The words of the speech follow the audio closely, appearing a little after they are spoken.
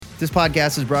This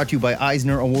podcast is brought to you by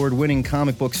Eisner Award-winning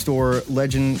comic book store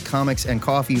Legend Comics and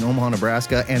Coffee in Omaha,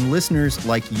 Nebraska, and listeners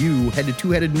like you. Head to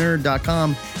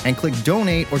twoheadednerd.com and click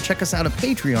donate or check us out at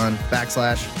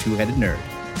Patreon/twoheadednerd.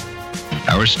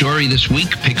 Our story this week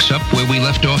picks up where we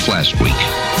left off last week.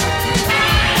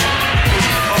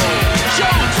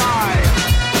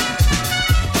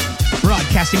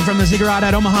 Broadcasting from the Ziggurat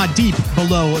at Omaha, deep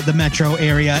below the metro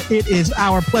area, it is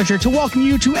our pleasure to welcome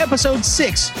you to episode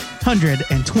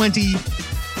 620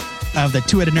 of the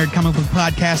Two-Headed Nerd Comic Book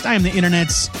Podcast. I am the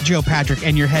internet's Joe Patrick,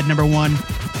 and your head number one,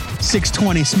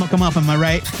 620. Smoke 'em up, am I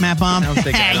right, Matt Bomb?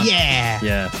 Yeah.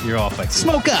 Yeah, you're off by 2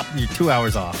 Smoke up. You're 2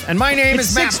 hours off. And my name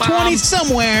is Matt 620 Bomb.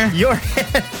 somewhere. Your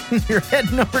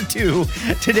head number 2.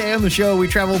 Today on the show, we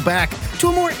travel back to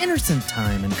a more innocent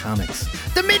time in comics.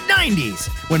 The mid-90s,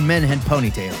 when men had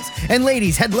ponytails and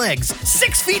ladies had legs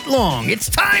 6 feet long. It's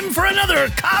time for another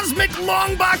Cosmic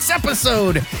Longbox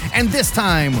episode. And this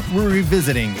time, we're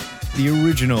revisiting the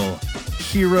original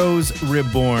Heroes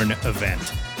Reborn event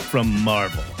from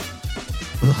Marvel.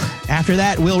 After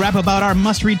that, we'll wrap about our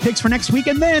must-read picks for next week,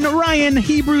 and then Ryan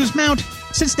Hebrews Mount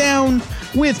sits down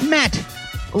with Matt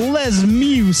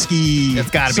Lesmiewski. It's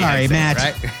got to be Sorry, Matt.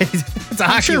 Right? It's a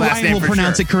hockey I'm sure last Ryan name will for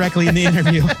pronounce sure. it correctly in the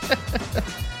interview.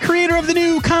 Creator of the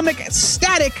new comic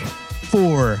Static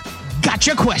for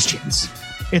Gotcha Questions.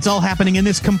 It's all happening in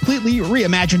this completely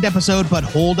reimagined episode, but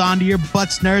hold on to your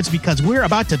butts, nerds, because we're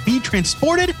about to be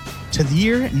transported to the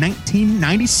year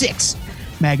 1996.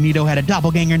 Magneto had a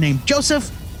doppelganger named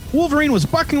Joseph. Wolverine was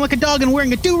barking like a dog and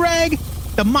wearing a do-rag.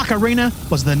 The Macarena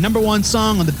was the #1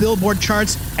 song on the Billboard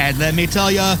charts. And let me tell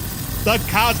ya, the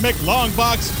Cosmic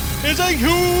Longbox is a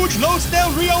huge Los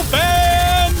Del Rio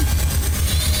fan!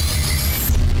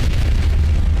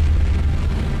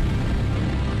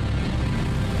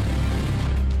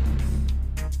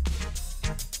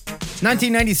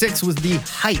 '96 was the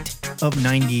height of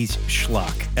 90s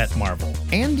schlock at Marvel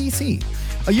and DC.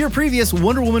 A year previous,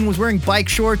 Wonder Woman was wearing bike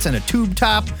shorts and a tube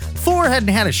top, Thor hadn't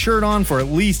had a shirt on for at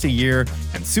least a year,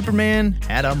 and Superman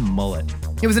had a mullet.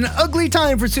 It was an ugly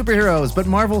time for superheroes, but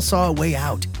Marvel saw a way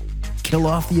out. Kill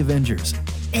off the Avengers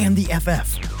and the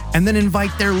FF, and then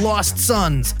invite their lost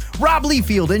sons, Rob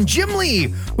Liefeld and Jim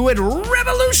Lee, who had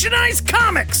revolutionized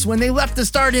comics when they left the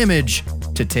Start Image,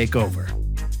 to take over.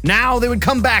 Now they would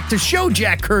come back to show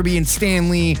Jack Kirby and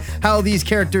Stan Lee how these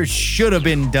characters should have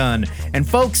been done. And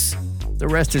folks, the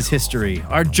rest is history.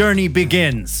 Our journey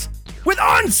begins with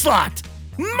Onslaught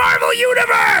Marvel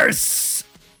Universe!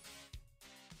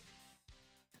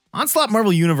 Onslaught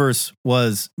Marvel Universe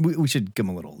was... We should give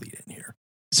them a little lead in here.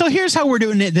 So here's how we're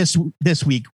doing it this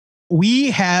week.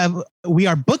 We are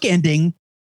bookending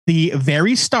the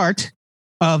very start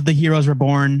of the Heroes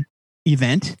Reborn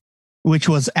event, which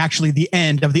was actually the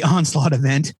end of the Onslaught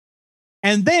event,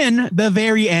 and then the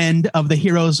very end of the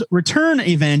Heroes Return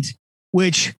event,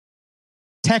 which,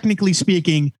 technically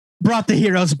speaking, brought the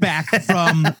heroes back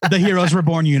from the Heroes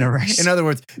Reborn universe. In other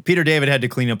words, Peter David had to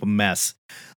clean up a mess.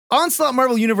 Onslaught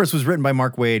Marvel Universe was written by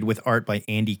Mark Waid with art by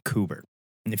Andy Kubert.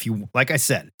 And if you, like I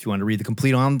said, if you want to read the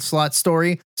complete Onslaught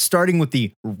story, starting with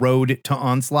the road to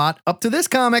Onslaught up to this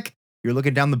comic, you're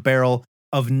looking down the barrel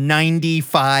of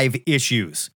 95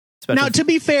 issues. Now, to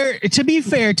be fair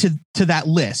to that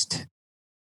list,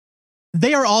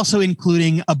 they are also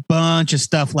including a bunch of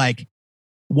stuff like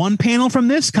one panel from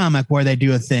this comic where they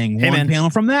do a thing, panel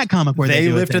from that comic where they do a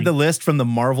thing. They lifted the list from the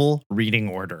Marvel reading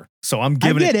order. So I'm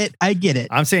giving I get it.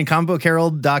 I'm saying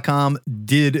comicbookherald.com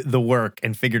did the work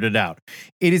and figured it out.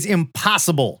 It is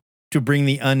impossible to bring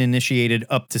the uninitiated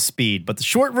up to speed, but the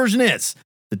short version is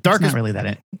the darkest.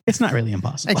 It's not really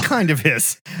impossible. It kind of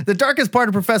is. The darkest part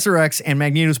of Professor X and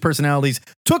Magneto's personalities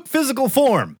took physical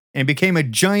form and became a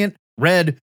giant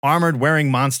red armored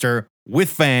wearing monster with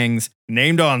fangs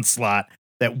named Onslaught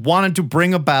that wanted to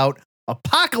bring about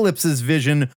Apocalypse's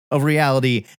vision of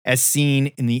reality as seen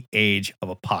in the Age of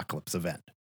Apocalypse event.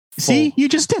 See, you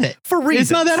just did it. For reasons.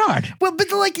 It's not that hard. Well,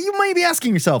 but like you might be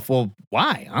asking yourself, well,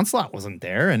 why? Onslaught wasn't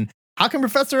there. And how come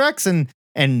Professor X and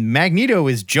Magneto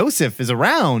is Joseph is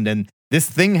around and this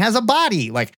thing has a body?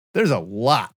 Like, there's a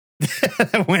lot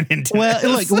that went into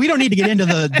this. Look, we don't need to get into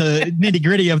the nitty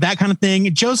gritty of that kind of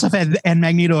thing. Joseph and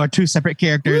Magneto are two separate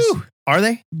characters. Woo. Are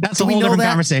they? That's a whole different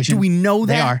conversation. Do we know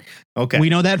that? They are. Okay. We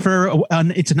know that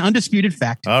it's an undisputed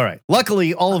fact. All right.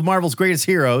 Luckily, all of Marvel's greatest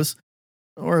heroes,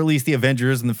 or at least the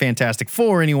Avengers and the Fantastic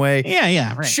Four anyway.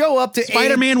 Yeah, right. Show up to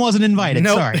Spider-Man wasn't invited.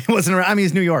 Nope, Sorry. It wasn't around. I mean,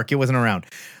 it's New York. It wasn't around.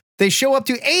 They show up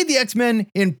to aid the X-Men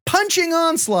in punching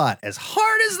Onslaught as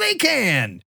hard as they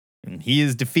can. And he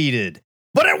is defeated.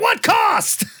 But at what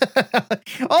cost?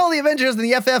 All the Avengers and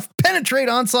the FF penetrate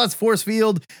Onslaught's force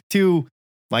field to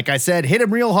like I said, hit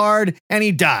him real hard and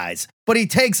he dies. But he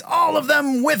takes all of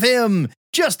them with him,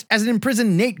 just as an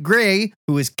imprisoned Nate Gray,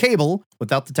 who is Cable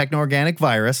without the techno-organic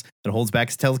virus that holds back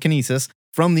his telekinesis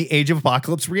from the Age of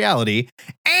Apocalypse reality,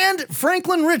 and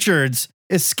Franklin Richards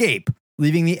escape,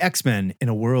 leaving the X-Men in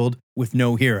a world with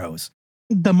no heroes.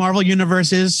 The Marvel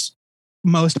Universe's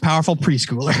most powerful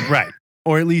preschooler. Right.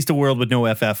 Or at least a world with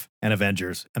no FF and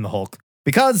Avengers and the Hulk.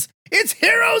 Because it's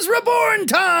Heroes Reborn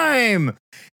time!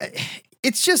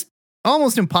 It's just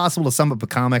almost impossible to sum up a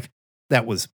comic that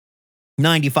was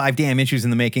 95 damn issues in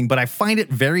the making, but I find it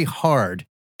very hard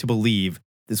to believe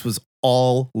this was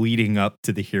all leading up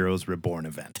to the Heroes Reborn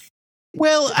event.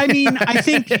 Well, I mean, I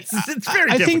think it's very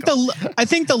difficult. I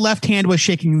think the left hand was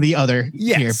shaking the other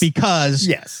here, because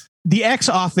the X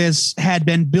Office had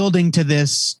been building to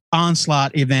this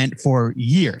Onslaught event for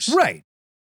years. Right.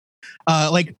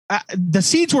 The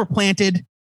seeds were planted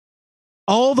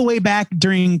all the way back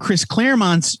during Chris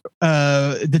Claremont's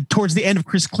towards the end of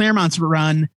Chris Claremont's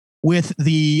run with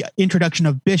the introduction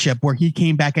of Bishop, where he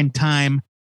came back in time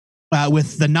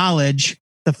with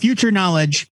the future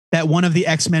knowledge that one of the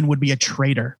X-Men would be a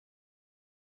traitor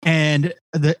and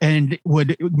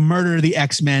would murder the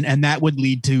X-Men, and that would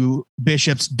lead to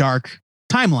Bishop's dark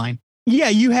timeline. Yeah,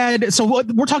 you had, so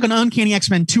we're talking Uncanny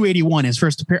X-Men 281 is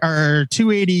first, or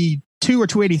 282 or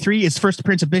 283 is first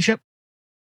appearance of Bishop,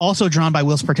 also drawn by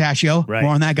Will Spartaccio. Right.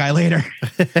 More on that guy later.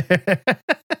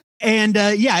 And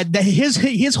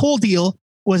his whole deal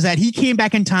was that he came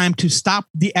back in time to stop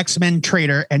the X-Men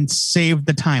traitor and save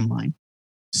the timeline.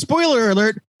 Spoiler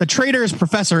alert, the traitor is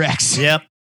Professor X. Yep.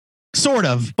 Sort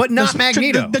of. But not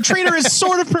Magneto. The traitor is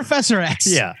sort of Professor X.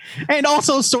 Yeah. And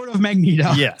also sort of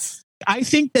Magneto. Yes. I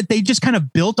think that they just kind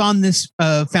of built on this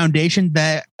foundation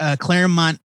that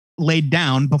Claremont laid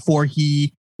down before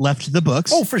he left the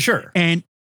books. Oh, for sure. And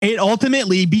it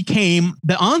ultimately became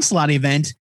the Onslaught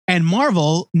event, and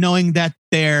Marvel, knowing that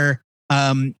their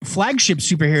flagship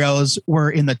superheroes were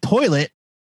in the toilet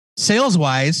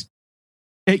sales-wise,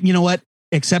 you know what?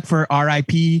 Except for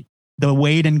R.I.P., the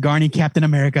Wade and Garney Captain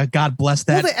America. God bless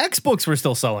that. Well, the X books were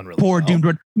still selling really poor well. Doomed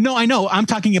World. No, I know. I'm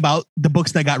talking about the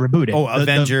books that got rebooted. Oh,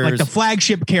 Avengers. Like the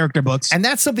flagship character books. And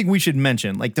that's something we should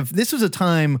mention. Like this was a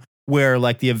time where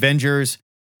like the Avengers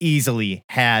easily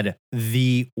had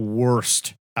the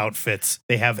worst outfits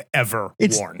they have ever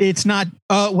worn. It's not,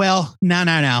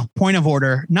 no. Point of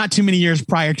order. Not too many years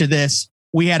prior to this,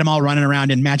 we had them all running around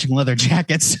in matching leather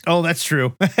jackets. Oh, that's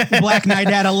true. Black Knight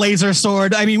had a laser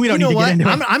sword. I mean, we don't need to get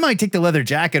into it. I might take the leather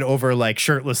jacket over like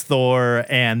shirtless Thor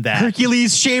and that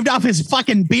Hercules shaved off his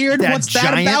fucking beard. What's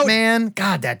that about? Man?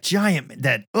 God, that giant,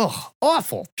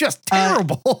 awful, just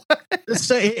terrible.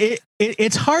 So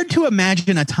it's hard to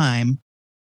imagine a time.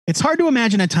 It's hard to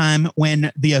imagine a time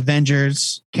when the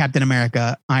Avengers, Captain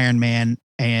America, Iron Man,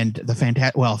 and the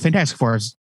Fantastic Four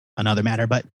is another matter,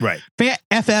 but right.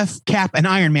 FF, Cap, and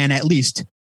Iron Man at least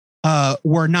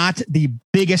were not the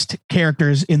biggest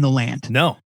characters in the land.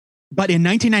 No. But in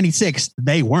 1996,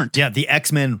 they weren't. Yeah, the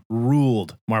X-Men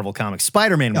ruled Marvel Comics.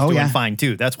 Spider-Man was doing fine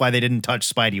too. That's why they didn't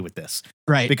touch Spidey with this.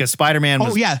 Right. Because Spider-Man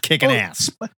was kicking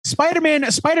ass.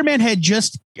 Spider-Man had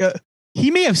just he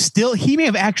may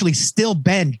have actually still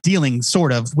been dealing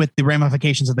sort of with the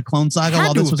ramifications of the Clone Saga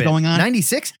while this was going on.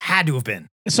 96 had to have been.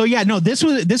 So yeah, no, this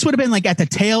would have been like at the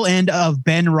tail end of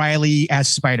Ben Reilly as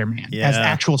Spider-Man, as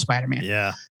actual Spider-Man.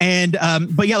 Yeah. And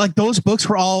but yeah, like those books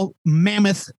were all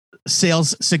mammoth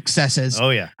sales successes.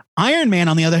 Oh yeah. Iron Man,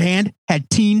 on the other hand, had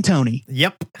Teen Tony.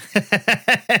 Yep.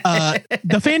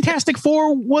 The Fantastic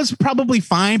Four was probably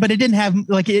fine, but it didn't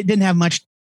have much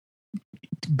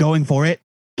going for it.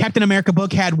 Captain America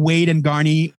book had Wade and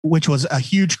Garney, which was a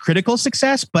huge critical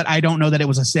success, but I don't know that it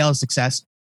was a sales success.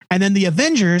 And then the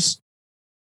Avengers,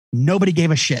 nobody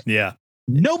gave a shit. Yeah.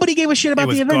 Nobody gave a shit about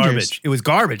the Avengers. Garbage. It was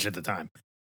garbage at the time.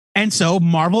 And so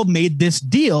Marvel made this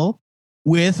deal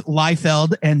with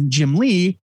Liefeld and Jim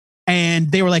Lee,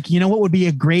 and they were like, you know what would be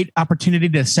a great opportunity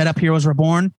to set up Heroes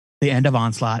Reborn? The end of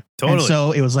Onslaught. Totally. And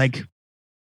so it was like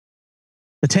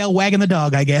the tail wagging the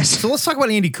dog, I guess. So let's talk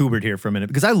about Andy Kubert here for a minute,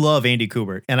 because I love Andy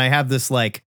Kubert, and I have this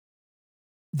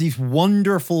these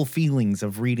wonderful feelings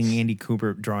of reading Andy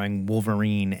Kubert drawing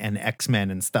Wolverine and X-Men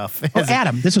and stuff.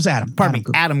 Adam. This was Adam. Pardon me,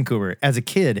 Adam Kubert as a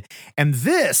kid. And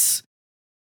this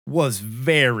was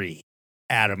very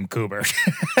Adam Kubert.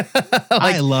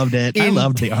 I loved it. I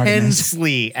loved the art.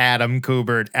 Intensely Adam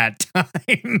Kubert at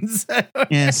times.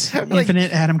 Yes.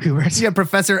 Infinite Adam Kubert. Yeah,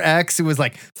 Professor X, who was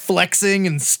like flexing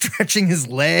and stretching his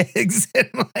legs and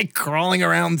like crawling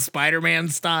around Spider-Man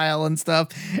style and stuff.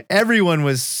 Everyone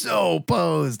was so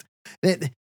posed.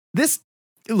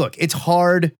 Look, it's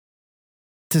hard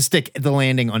to stick the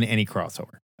landing on any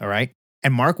crossover. All right.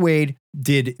 And Mark Waid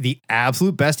did the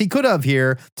absolute best he could have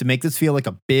here to make this feel like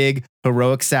a big,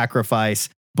 heroic sacrifice.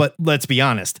 But let's be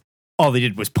honest, all they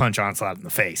did was punch Onslaught in the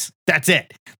face. That's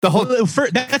it. The whole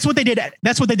That's what they did.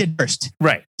 That's what they did first.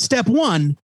 right. Step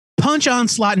one, punch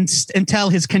Onslaught until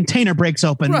his container breaks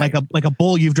open Right. like a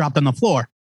bowl you've dropped on the floor.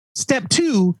 Step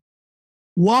two,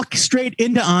 walk straight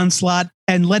into Onslaught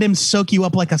and let him soak you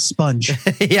up like a sponge.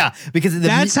 Yeah, because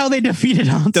That's how they defeated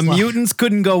Onslaught. the mutants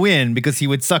couldn't go in because he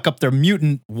would suck up their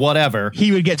mutant whatever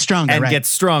He would get stronger, and right? get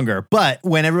stronger. But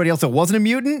when everybody else that wasn't a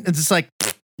mutant, it's just like,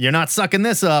 you're not sucking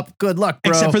this up. Good luck,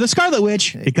 bro. Except for the Scarlet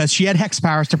Witch, because she had hex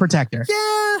powers to protect her.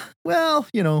 Yeah, well,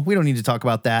 we don't need to talk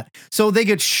about that. So they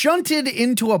get shunted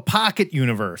into a pocket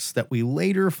universe that we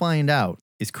later find out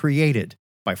is created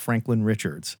by Franklin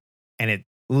Richards. And it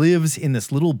lives in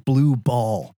this little blue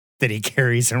ball that he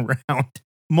carries around.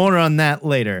 More on that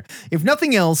later. If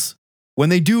nothing else, when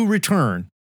they do return,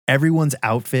 everyone's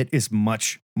outfit is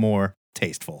much more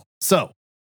tasteful. So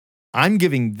I'm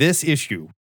giving this issue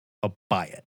a buy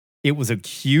it. It was a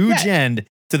huge end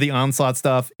to the Onslaught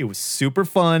stuff. It was super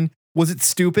fun. Was it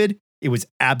stupid? It was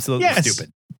absolutely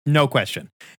stupid. No question.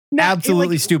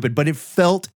 Absolutely stupid, but it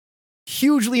felt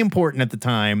hugely important at the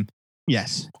time.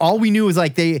 Yes. All we knew is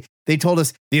like they told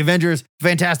us the Avengers,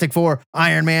 Fantastic Four,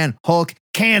 Iron Man, Hulk,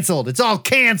 canceled. It's all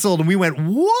canceled. And we went,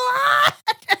 what?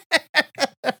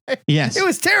 Yes. It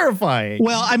was terrifying.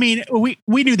 Well, I mean, we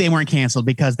knew they weren't canceled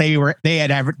because they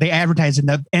advertised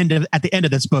at the end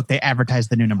of this book, they advertised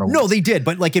the new number one. No, they did.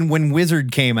 But like when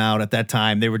Wizard came out at that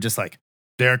time, they were just like,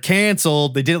 they're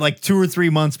canceled. They did it like 2 or 3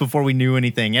 months before we knew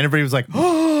anything. And everybody was like,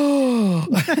 oh,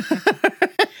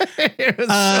 it was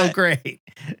so great.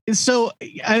 So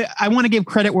I want to give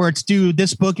credit where it's due.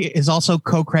 This book is also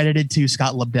co-credited to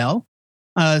Scott Lobdell.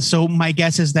 So my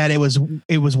guess is that it was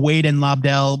Waid and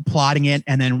Lobdell plotting it,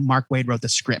 and then Mark Waid wrote the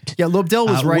script. Yeah, Lobdell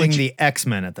was writing the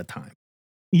X-Men at the time.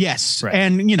 Yes, right.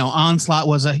 And Onslaught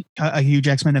was a huge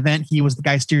X-Men event. He was the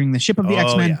guy steering the ship of the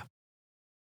X-Men. Yeah.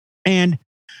 And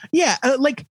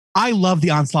I love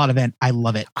the Onslaught event. I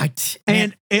love it.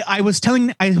 I was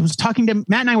talking to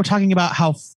Matt and I were talking about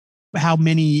how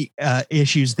many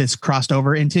issues this crossed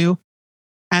over into.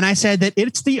 And I said that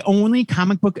it's the only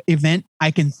comic book event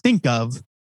I can think of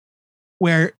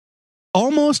where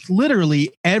almost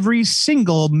literally every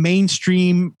single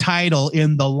mainstream title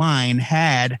in the line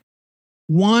had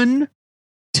 1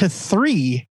 to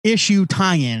 3 issue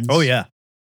tie-ins. Oh yeah.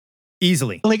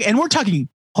 Easily. And we're talking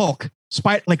Hulk,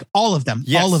 Spider, all of them,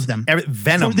 yes. all of them.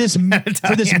 Venom for this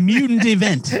mutant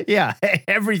event. Yeah,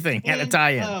 everything had a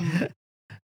tie-in.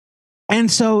 And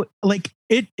so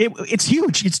it's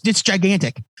huge. It's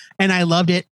gigantic. And I loved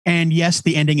it. And yes,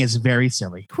 the ending is very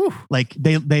silly. Whew.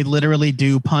 They literally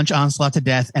do punch Onslaught to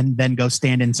death and then go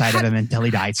stand inside of him until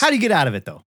he dies. How do you get out of it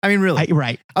though? I mean, really?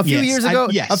 Right. A few years ago,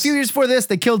 yes. a few years before this,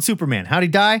 they killed Superman. How'd he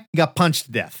die? He got punched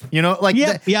to death. That's what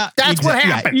happens.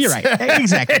 Yeah, you're right.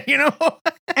 Exactly.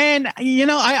 And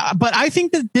but I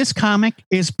think that this comic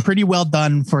is pretty well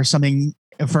done for a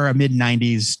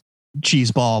mid-90s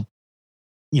cheeseball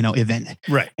event.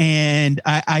 Right. And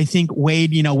I think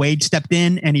Waid stepped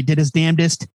in and he did his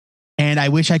damnedest. And I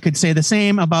wish I could say the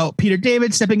same about Peter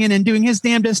David stepping in and doing his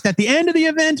damnedest at the end of the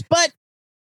event, but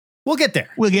we'll get there.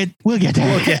 We'll get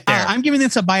there. I'm giving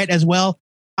this a buy it as well.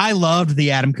 I loved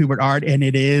the Adam Kubert art, and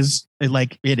it is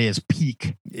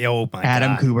peak. Oh my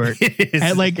Adam God. Kubert. It is,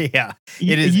 And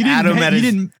it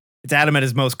is it's Adam at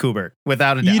his most Kubert,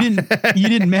 without a doubt. You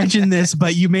didn't mention this,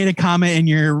 but you made a comment in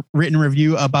your written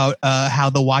review about how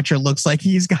the Watcher looks like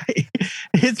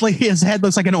it's like his head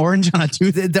looks like an orange on a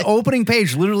tooth. The opening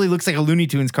page literally looks like a Looney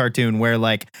Tunes cartoon where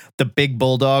the big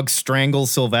bulldog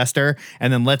strangles Sylvester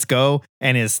and then lets go,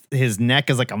 and his neck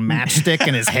is like a matchstick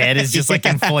and his head is just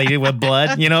inflated with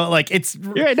blood. It's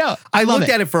right. No, I looked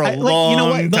at it for a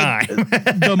long time.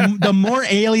 The more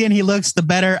alien he looks, the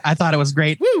better. I thought it was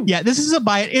great. Woo. Yeah, this is a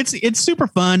buy it. It's super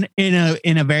fun in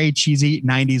a very cheesy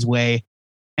 90s way,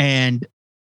 and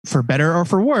for better or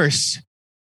for worse,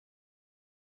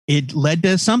 it led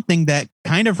to something that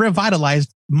kind of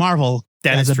revitalized Marvel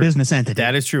as a business entity.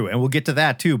 That is true, and we'll get to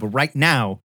that too. But right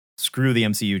now, screw the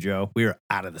MCU, Joe. We are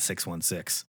out of the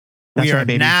 616. We are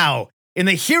now in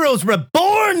the Heroes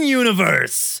Reborn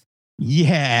universe.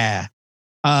 Yeah.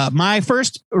 My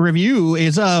first review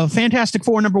is Fantastic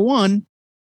Four #1.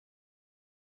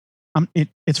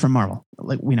 It's from Marvel.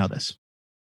 We know this.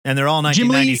 And they're all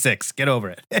 1996. Get over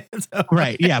it.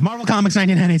 Right. Yeah. Marvel Comics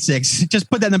 1996. Just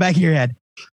put that in the back of your head.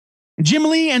 Jim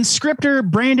Lee and scripter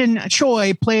Brandon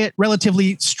Choi play it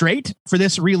relatively straight for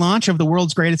this relaunch of the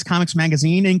world's greatest comics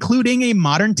magazine, including a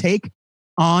modern take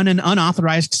on an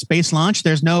unauthorized space launch.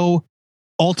 There's no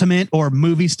ultimate or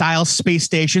movie style space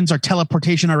stations or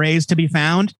teleportation arrays to be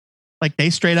found. Like they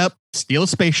straight up steal a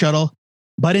space shuttle.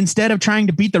 But instead of trying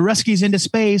to beat the Ruskies into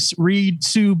space, Reed,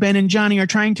 Sue, Ben, and Johnny are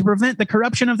trying to prevent the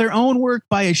corruption of their own work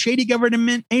by a shady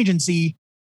government agency.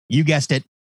 You guessed it,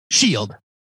 S.H.I.E.L.D.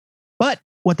 But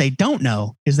what they don't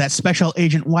know is that Special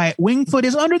Agent Wyatt Wingfoot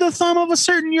is under the thumb of a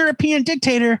certain European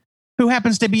dictator who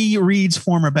happens to be Reed's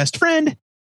former best friend.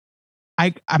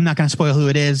 I'm not going to spoil who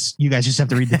it is. You guys just have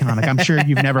to read the comic. I'm sure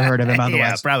you've never heard of him otherwise.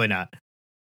 Yeah, probably not.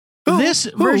 This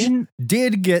version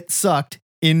did get sucked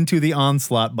into the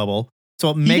Onslaught bubble, so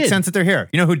it makes sense that they're here.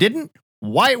 You know who didn't?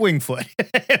 Wyatt Wingfoot.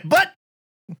 But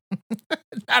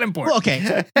not important. Well,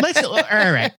 okay.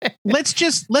 All right. Let's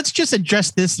just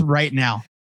address this right now.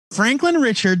 Franklin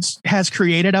Richards has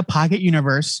created a pocket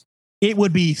universe. It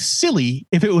would be silly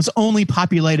if it was only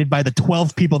populated by the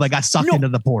 12 people that got sucked into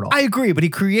the portal. I agree, but he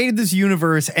created this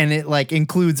universe and it like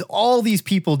includes all these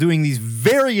people doing these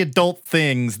very adult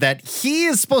things that he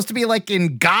is supposed to be like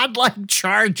in godlike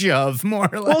charge of, more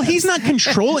or less. Well, he's not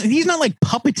controlling. He's not like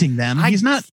puppeting them. He's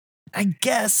not. I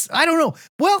guess. I don't know.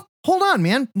 Well, hold on,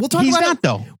 man. We'll talk He's about not, it.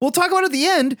 though. We'll talk about it at the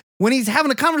end when he's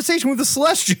having a conversation with the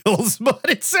Celestials, but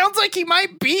it sounds like he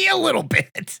might be a little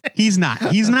bit. He's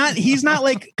not. He's not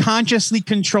like consciously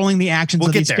controlling the actions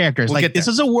of these characters. Like this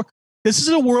is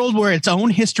a world where its own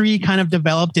history kind of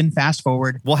developed in fast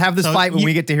forward. We'll have this fight when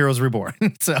we get to Heroes Reborn.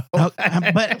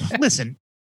 But listen,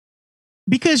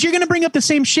 because you're going to bring up the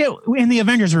same shit in the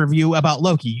Avengers review about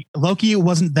Loki. Loki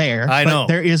wasn't there. I know.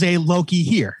 There is a Loki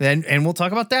here. And we'll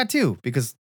talk about that too,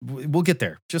 because we'll get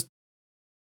there.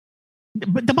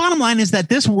 But the bottom line is that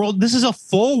this is a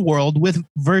full world with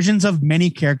versions of many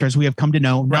characters we have come to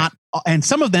know. Right. And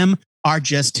some of them are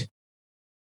just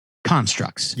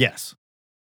constructs. Yes.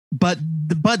 But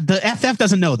the FF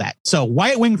doesn't know that. So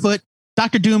Wyatt Wingfoot,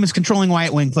 Dr. Doom is controlling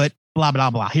Wyatt Wingfoot, blah, blah,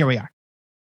 blah. Here we are.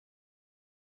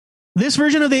 This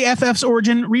version of the FF's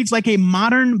origin reads like a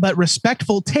modern but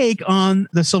respectful take on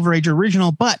the Silver Age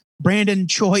original, but Brandon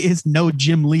Choi is no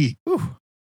Jim Lee. Whew.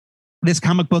 This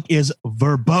comic book is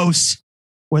verbose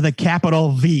with a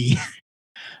capital V,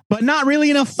 but not really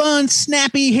in a fun,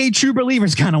 snappy, hey, true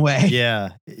believers kind of way.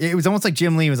 Yeah. It was almost like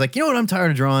Jim Lee was like, you know what I'm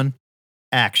tired of drawing?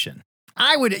 Action.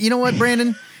 You know what,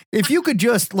 Brandon? If you could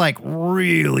just like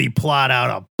really plot out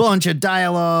a bunch of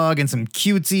dialogue and some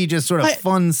cutesy, just sort of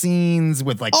fun scenes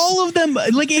with like all of them,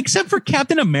 like except for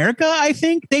Captain America, I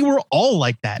think they were all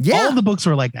like that. Yeah. All of the books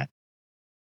were like that.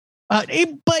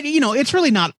 But you know, it's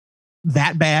really not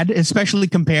that bad, especially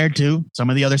compared to some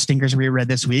of the other stinkers we read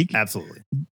this week. Absolutely.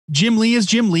 Jim Lee is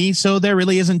Jim Lee, so there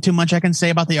really isn't too much I can say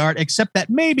about the art, except that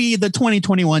maybe the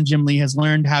 2021 Jim Lee has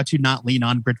learned how to not lean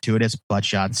on gratuitous butt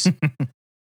shots.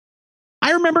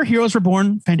 I remember Heroes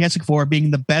Reborn, Fantastic Four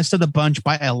being the best of the bunch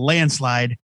by a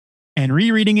landslide, and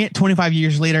rereading it 25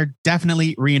 years later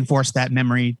definitely reinforced that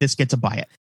memory. This gets a buy it.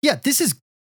 Yeah, this is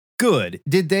good.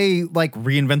 Did they like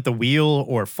reinvent the wheel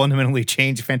or fundamentally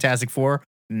change Fantastic Four?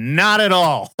 Not at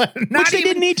all. Which they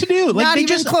didn't need to do. Like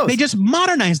they just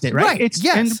modernized it, right? It's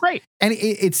great. And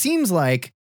it seems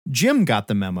like Jim got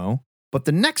the memo, but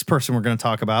the next person we're going to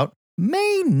talk about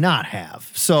may not have.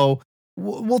 So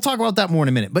we'll talk about that more in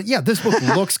a minute. But yeah, this book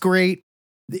looks great.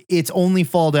 Its only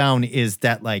fall down is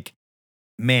that like,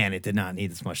 man, it did not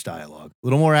need this much dialogue. A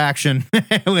little more action.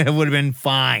 It would have been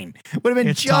fine. Would have been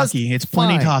it's talky. It's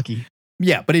plenty talky.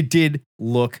 Yeah, but it did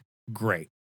look great.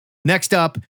 Next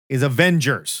up is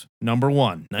Avengers #1,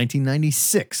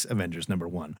 1996 Avengers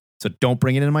 #1. So don't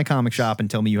bring it into my comic shop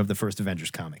and tell me you have the first Avengers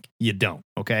comic. You don't,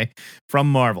 okay? From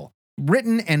Marvel.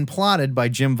 Written and plotted by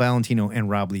Jim Valentino and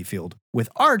Rob Liefeld, with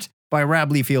art by Rob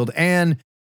Liefeld and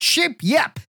Chip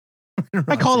Yap.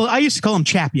 I used to call him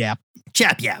Chap Yap.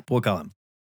 Chap Yap, we'll call him.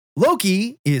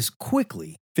 Loki is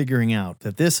quickly figuring out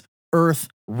that this Earth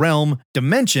realm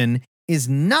dimension is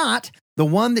not the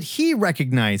one that he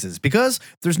recognizes because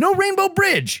there's no Rainbow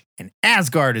Bridge and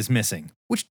Asgard is missing,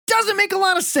 which doesn't make a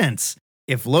lot of sense.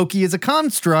 If Loki is a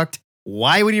construct,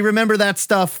 why would he remember that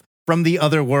stuff from the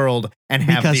other world and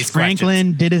have because these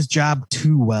Franklin did his job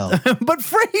too well. But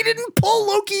he didn't pull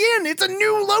Loki in. It's a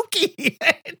new Loki.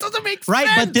 It doesn't make sense. Right,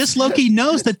 but this Loki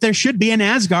knows that there should be an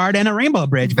Asgard and a Rainbow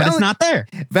Bridge, but it's not there.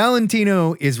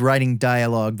 Valentino is writing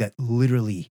dialogue that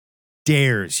literally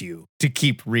dares you to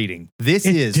keep reading. This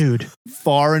is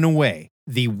far and away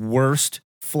the worst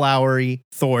flowery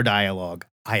Thor dialogue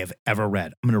I have ever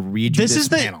read. I'm going to read you this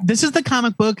panel. This is the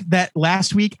comic book that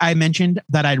last week I mentioned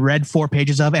that I'd read 4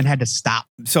 pages of and had to stop.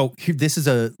 So this is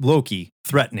a Loki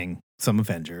threatening some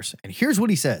Avengers. And here's what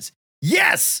he says.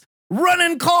 Yes, run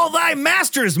and call thy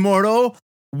masters, mortal.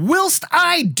 whilst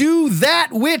I do that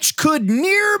which could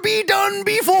ne'er be done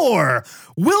before,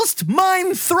 whilst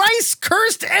mine thrice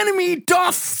cursed enemy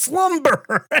doth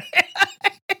slumber.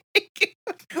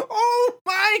 Oh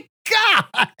my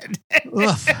God.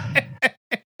 Oof.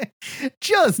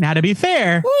 Just Now, to be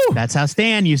fair, Woo. that's how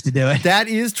Stan used to do it. that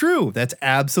is true. That's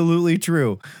absolutely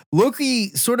true. Loki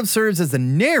sort of serves as the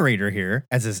narrator here,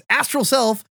 as his astral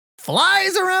self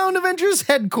flies around Avengers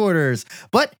headquarters,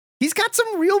 but he's got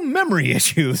some real memory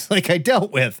issues like I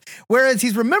dealt with, whereas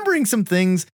he's remembering some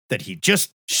things that he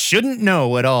just shouldn't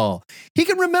know at all. He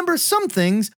can remember some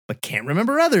things, but can't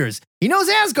remember others. He knows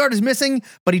Asgard is missing,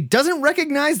 but he doesn't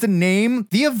recognize the name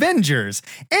The Avengers,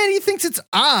 and he thinks it's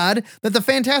odd that the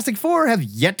Fantastic Four have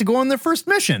yet to go on their first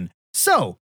mission.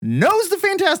 So, knows the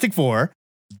Fantastic Four,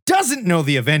 doesn't know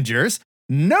the Avengers,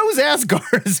 knows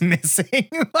Asgard is missing.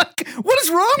 Like, what is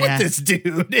wrong with this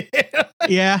dude?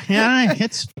 Yeah,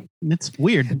 it's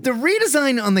weird. The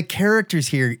redesign on the characters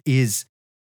here is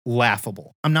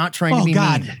laughable. I'm not trying to be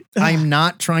mean. I'm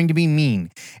not trying to be mean.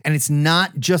 And it's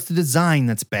not just the design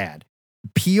that's bad.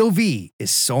 POV is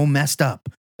so messed up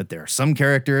that there are some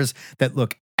characters that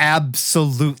look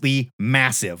absolutely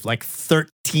massive, like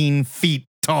 13 feet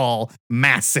tall,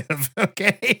 massive.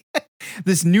 Okay.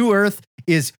 This new Earth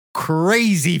is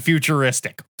crazy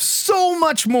futuristic. So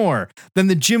much more than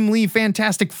the Jim Lee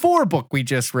Fantastic Four book we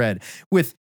just read,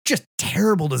 with just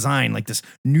terrible design, like this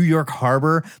New York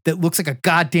harbor that looks like a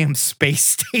goddamn space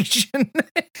station.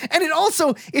 And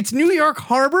it's New York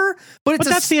harbor, but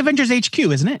that's the Avengers HQ,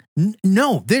 isn't it?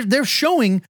 No, they're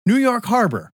showing New York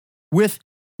harbor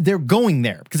they're going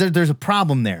there because there's a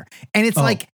problem there. And it's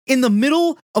like in the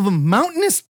middle of a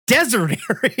mountainous desert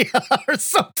area or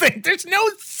something. There's no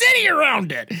city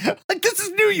around it. Like, this is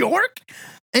New York.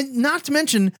 And not to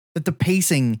mention that the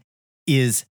pacing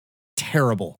is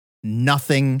terrible.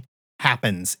 Nothing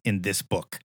happens in this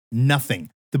book.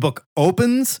 Nothing. The book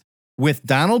opens with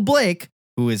Donald Blake,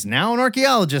 who is now an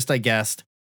archaeologist, I guess,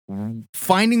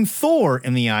 finding Thor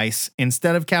in the ice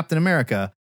instead of Captain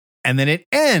America. And then it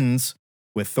ends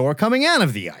with Thor coming out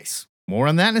of the ice. More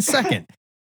on that in a second.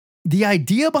 The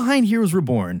idea behind Heroes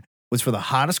Reborn was for the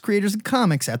hottest creators in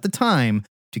comics at the time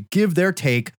to give their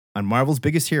take on Marvel's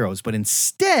biggest heroes, but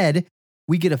instead,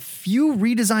 we get a few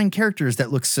redesigned characters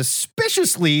that look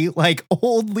suspiciously like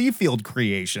old Liefeld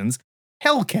creations.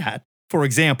 Hellcat, for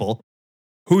example,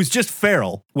 who's just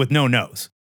feral with no nose.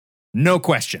 No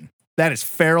question. That is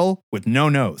feral with no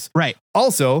nose. Right.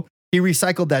 Also, he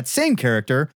recycled that same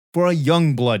character for a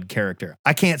Youngblood character.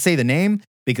 I can't say the name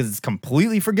because it's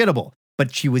completely forgettable,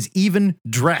 but she was even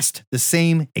dressed the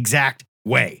same exact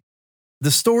way. The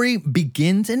story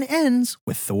begins and ends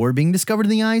with Thor being discovered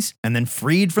in the ice and then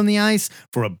freed from the ice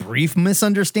for a brief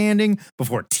misunderstanding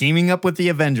before teaming up with the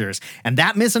Avengers. And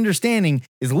that misunderstanding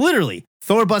is literally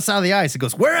Thor busts out of the ice and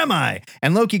goes, "Where am I?"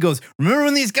 And Loki goes, "Remember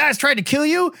when these guys tried to kill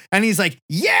you?" And he's like,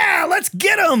 "Yeah, let's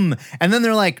get them." And then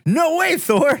they're like, "No way,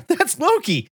 Thor, that's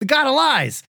Loki, the god of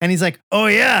lies." And he's like, "Oh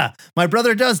yeah, my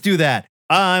brother does do that.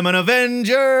 I'm an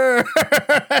Avenger."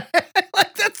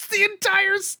 Like, that's the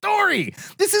entire story.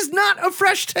 This is not a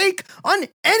fresh take on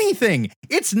anything.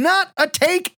 It's not a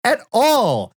take at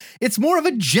all. It's more of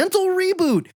a gentle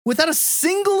reboot without a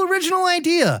single original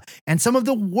idea and some of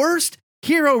the worst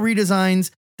hero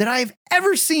redesigns that I've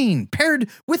ever seen, paired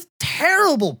with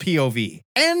terrible POV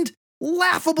and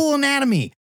laughable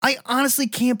anatomy. I honestly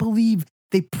can't believe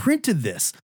they printed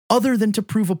this other than to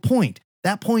prove a point.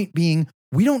 That point being,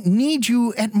 we don't need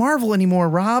you at Marvel anymore,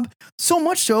 Rob. So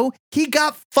much so, he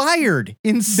got fired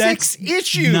in 6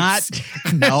 issues.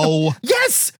 No.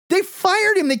 Yes, they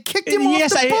fired him. They kicked him off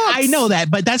the books. I know that,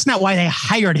 but that's not why they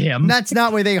hired him. That's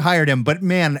not why they hired him. But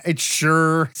man, it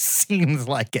sure seems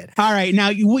like it. All right,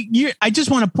 now I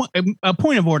just want a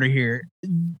point of order here.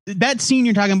 That scene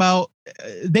you're talking about,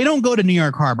 they don't go to New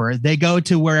York Harbor. They go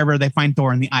to wherever they find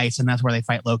Thor in the ice, and that's where they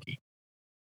fight Loki.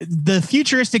 The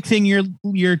futuristic thing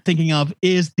you're thinking of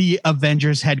is the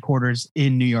Avengers headquarters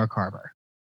in New York Harbor,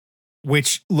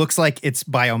 which looks like it's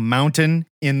by a mountain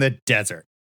in the desert.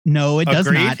 No, it does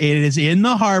not. It is in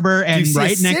the harbor, and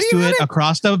right next to it,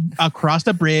 across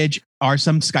the bridge, are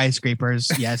some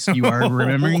skyscrapers. Yes, you are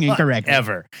remembering incorrectly.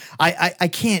 Ever. I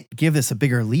can't give this a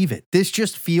bigger leave it. This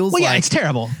just feels like it's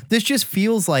terrible. This just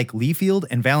feels like Liefeld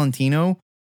and Valentino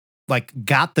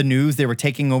got the news they were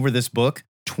taking over this book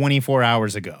 24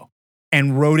 hours ago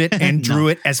and wrote it and drew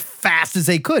it as fast as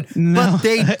they could. But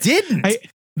they didn't.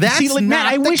 That's not Matt,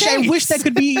 I wish that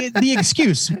could be the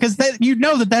excuse, because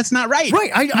that's not right.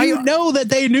 Right. I know that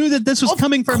they knew that this was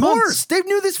coming for months. Of course. They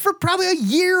knew this for probably a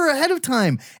year ahead of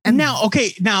time. And now,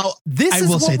 this is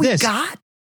what we got.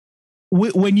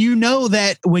 when you know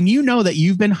that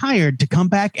you've been hired to come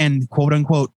back and quote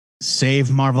unquote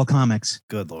save Marvel Comics,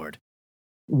 Good Lord.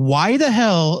 why the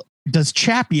hell does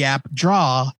Chap Yap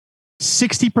draw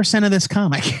 60% of this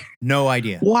comic? No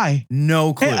idea. Why?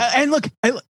 No clue. And look,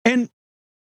 and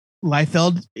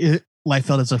Liefeld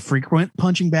is a frequent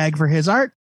punching bag for his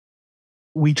art.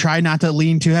 We try not to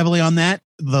lean too heavily on that.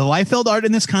 The Liefeld art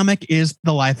in this comic is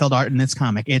the Liefeld art in this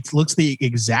comic. It looks the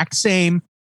exact same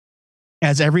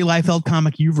as every Liefeld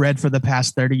comic you've read for the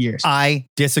past 30 years. I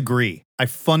disagree. I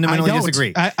fundamentally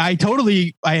disagree. I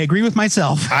agree with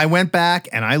myself. I went back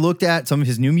and I looked at some of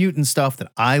his New Mutant stuff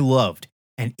that I loved,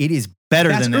 and it is better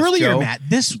than this, earlier, Joe. Matt.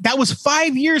 That was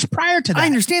 5 years prior to that. I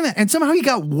understand that, and somehow he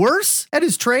got worse at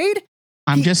his trade.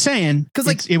 I'm just saying, because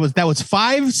that was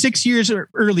 5-6 years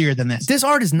earlier than this. This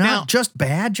art is not just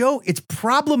bad, Joe. It's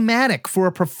problematic for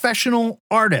a professional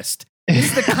artist.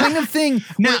 It's the kind of thing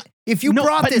now. If you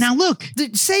brought this, now look,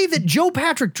 say that Joe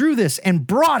Patrick drew this and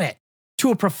brought it to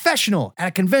a professional at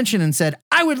a convention and said,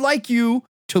 "I would like you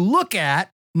to look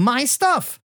at my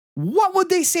stuff." What would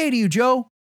they say to you, Joe?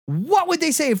 What would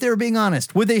they say if they were being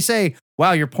honest? Would they say,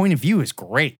 "Wow, your point of view is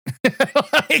great"?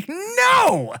 Like,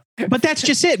 no. But that's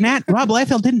just it, Matt. Rob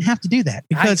Liefeld didn't have to do that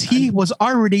because he was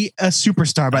already a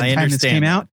superstar by the time this came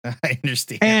out. I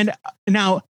understand. And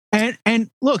now, and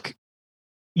look,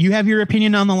 you have your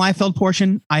opinion on the Liefeld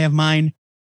portion. I have mine.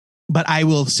 But I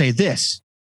will say this.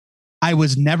 I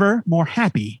was never more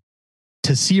happy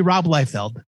to see Rob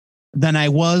Liefeld than I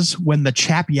was when the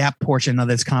Chap Yap portion of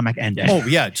this comic ended. Oh,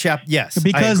 yeah. Yes.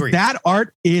 Because that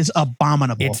art is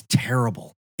abominable. It's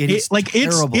terrible. It's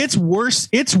terrible. It's worse.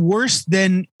 It's worse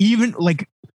than even like,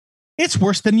 it's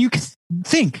worse than you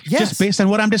think. Yes. Just based on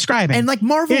what I'm describing. And like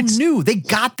Marvel knew they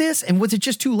got this. And was it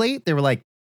just too late? They were like,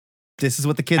 this is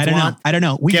what the kids want. I don't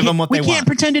know. Give them what they want. We can't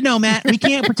pretend to know, Matt. We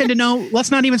can't pretend to know.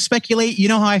 Let's not even speculate. You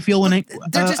know how I feel when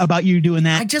about you doing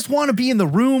that. I just want to be in the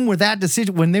room where that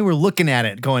decision, when they were looking at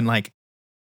it, going like,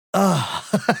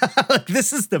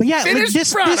 this is the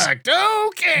finished product.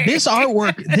 Okay. This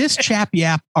artwork, this Chap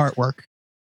Yap artwork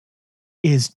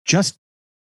is just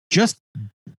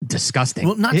disgusting.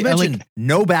 Well, not to mention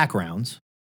no backgrounds.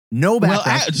 No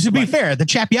backgrounds. To be fair, the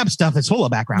Chap Yap stuff is full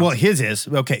of backgrounds. Well, his is.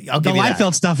 Okay, I'll give you that. The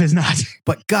Liefeld stuff is not.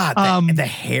 But God, the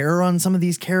hair on some of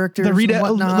these characters the Rita, and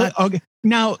whatnot. Okay.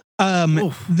 Now,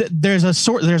 there's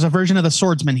a version of the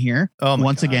Swordsman here.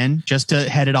 Once again, just to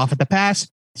head it off at the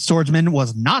pass, Swordsman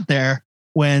was not there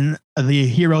when the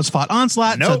heroes fought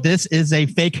Onslaught. Nope. So this is a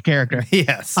fake character.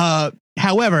 Yes.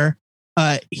 However,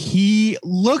 he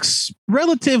looks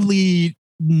relatively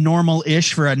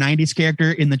normal-ish for a 90s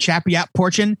character in the Chap Yap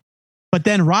portion, but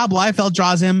then Rob Liefeld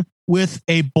draws him with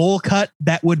a bowl cut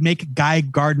that would make Guy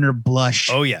Gardner blush.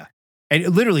 Oh yeah, and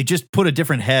it literally just put a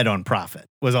different head on Prophet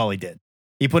was all he did.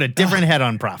 He put a different head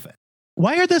on Prophet.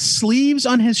 Why are the sleeves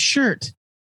on his shirt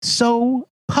so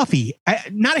puffy?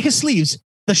 Not his sleeves,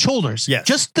 the shoulders. Yes,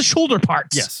 just the shoulder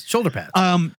parts. Yes, shoulder pads.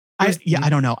 I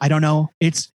don't know.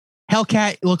 It's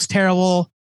Hellcat looks terrible.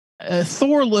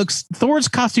 Thor's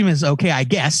costume is okay, I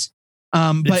guess.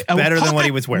 But it's better than what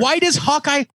he was wearing. Why does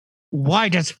Hawkeye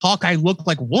look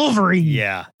like Wolverine?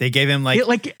 Yeah, they gave him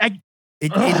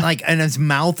and his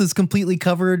mouth is completely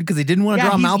covered because they didn't want to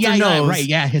draw mouth or nose. Right,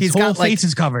 yeah, his whole face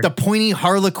is covered. The pointy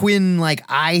Harlequin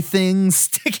eye thing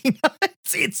sticking out.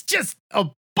 It's just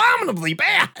abominably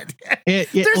bad.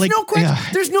 There's no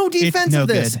question. There's no defense of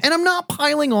this. Good. And I'm not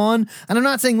piling on, and I'm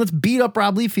not saying let's beat up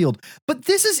Rob Liefeld, but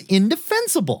this is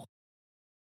indefensible.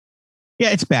 Yeah,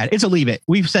 it's bad. It's a leave it.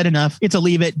 We've said enough. It's a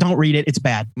leave it. Don't read it. It's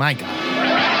bad. My God.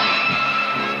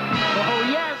 Oh,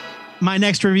 yes. My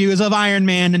next review is of Iron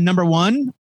Man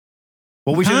 #1.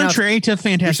 Well, we contrary to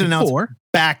Fantastic Four.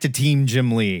 Back to Team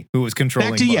Jim Lee, who was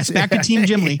controlling. Back to Team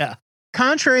Jim Lee. Yeah.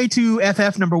 Contrary to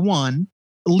FF #1,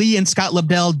 Lee and Scott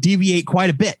Lobdell deviate quite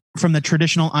a bit from the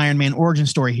traditional Iron Man origin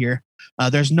story here.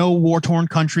 There's no war-torn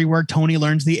country where Tony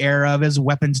learns the error of his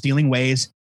weapons-dealing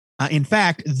ways. In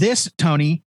fact, this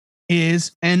Tony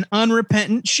is an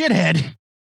unrepentant shithead.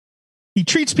 He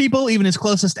treats people, even his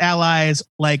closest allies,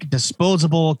 like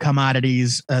disposable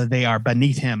commodities. They are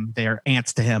beneath him. They are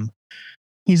ants to him.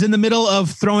 He's in the middle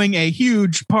of throwing a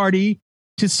huge party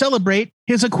to celebrate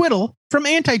his acquittal from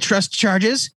antitrust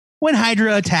charges when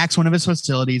Hydra attacks one of his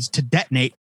facilities to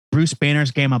detonate Bruce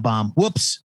Banner's gamma bomb.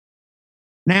 Whoops.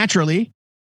 Naturally,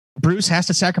 Bruce has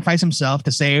to sacrifice himself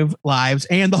to save lives,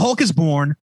 and the Hulk is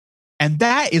born. And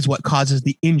that is what causes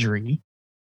the injury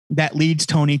that leads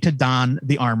Tony to don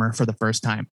the armor for the first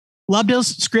time. Lobdell's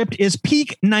script is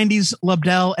peak 90s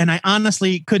Lobdell, and I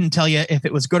honestly couldn't tell you if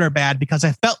it was good or bad because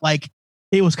I felt like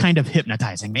it was kind of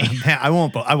hypnotizing me. I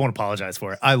won't apologize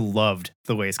for it. I loved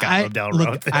the way Scott Lobdell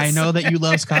wrote this. I know that you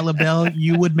love Scott Lobdell.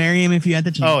 You would marry him if you had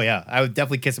the chance. Oh yeah, I would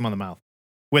definitely kiss him on the mouth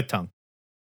with tongue.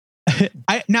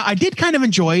 I did kind of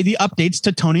enjoy the updates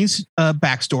to Tony's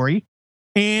backstory,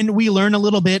 and we learn a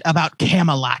little bit about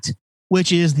Camelot,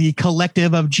 which is the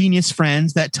collective of genius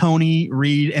friends that Tony,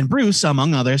 Reed, and Bruce,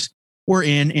 among others, were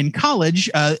in college.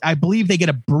 I believe they get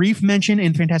a brief mention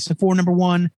in Fantastic Four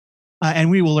 #1, and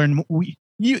we will learn.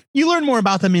 You learn more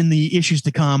about them in the issues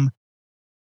to come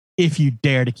if you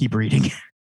dare to keep reading.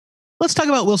 Let's talk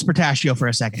about Will Spartacchio for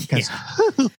a second, because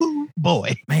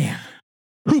boy, man,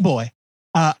 who boy.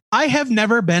 I have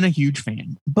never been a huge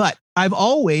fan, but I've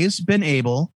always been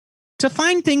able to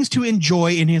find things to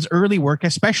enjoy in his early work,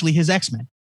 especially his X-Men.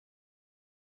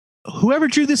 Whoever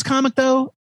drew this comic,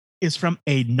 though, is from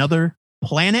another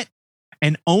planet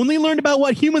and only learned about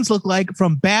what humans look like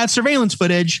from bad surveillance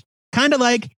footage, kind of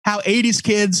like how 80s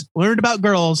kids learned about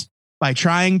girls by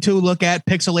trying to look at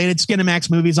pixelated Skinamax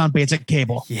movies on basic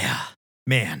cable. Yeah,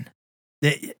 man.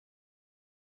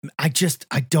 I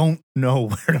don't know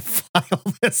where to file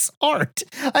this art.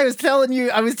 I was telling you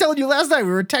last night, we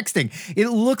were texting. It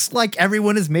looks like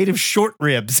everyone is made of short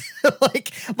ribs.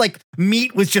 like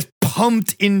meat was just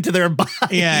pumped into their bodies.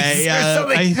 Yeah.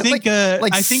 I think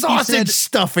sausage you said,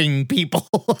 stuffing people.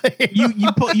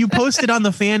 you posted on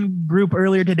the fan group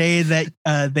earlier today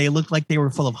that they looked like they were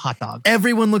full of hot dogs.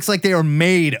 Everyone looks like they are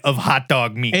made of hot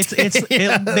dog meat.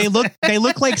 They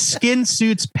look like skin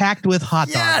suits packed with hot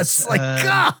dogs. Yes,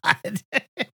 God.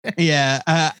 Yeah.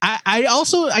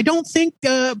 I don't think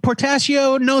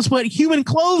Portaccio knows what human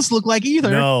clothes look like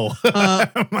either. No. Oh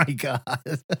my God.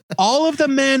 All of the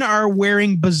men are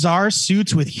wearing bizarre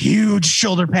suits with huge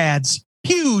shoulder pads.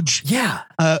 Huge. Yeah.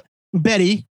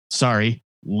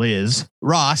 Liz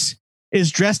Ross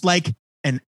is dressed like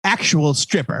an actual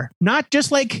stripper, not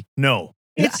just like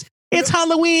It's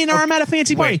Halloween or I'm at a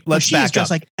fancy party. She's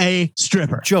dressed like a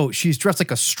stripper. Joe, she's dressed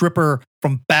like a stripper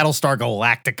from Battlestar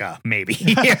Galactica, maybe.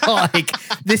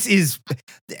 This is,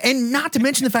 and not to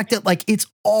mention the fact that it's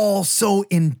all so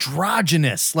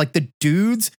androgynous. Like the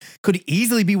dudes could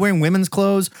easily be wearing women's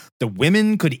clothes. The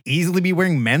women could easily be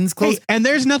wearing men's clothes. Hey, and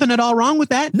there's nothing at all wrong with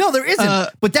that. No, there isn't.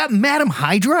 But that Madam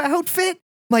Hydra outfit,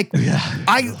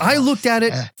 I looked at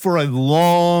it for a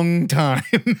long time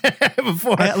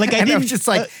before. I was just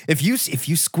if you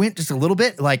squint just a little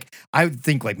bit, I would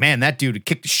think man, that dude would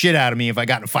kick the shit out of me if I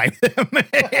got in a fight with him.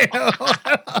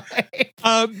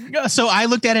 So I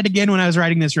looked at it again when I was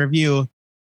writing this review,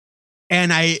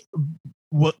 and I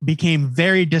became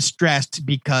very distressed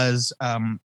because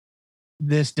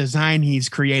this design he's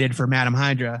created for Madam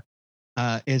Hydra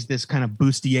is this kind of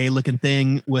bustier looking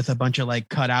thing with a bunch of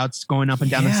cutouts going up and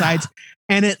down the sides.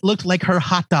 And it looked like her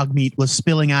hot dog meat was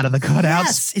spilling out of the cutouts.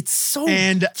 Yes, it's so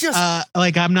I'm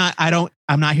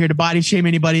not here to body shame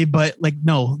anybody, but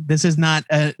no, this is not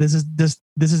this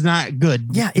is not good.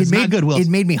 Yeah, it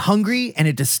made me hungry and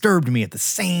it disturbed me at the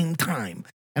same time.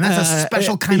 And that's a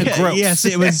special kind of gross. Yes,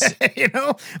 it was.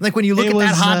 When you look at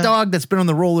that hot dog that's been on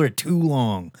the roller too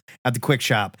long at the quick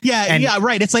shop. Yeah,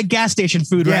 right. It's like gas station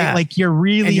food, right? You're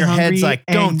really and your hungry. Head's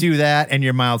don't do that, and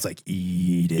your mouth's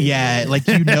eat it. Yeah,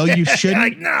 you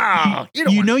shouldn't.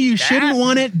 No, you shouldn't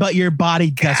want it, but your body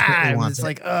desperately wants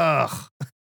it. It's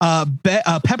ugh.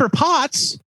 Pepper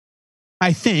Potts,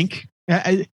 I think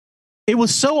it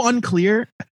was so unclear.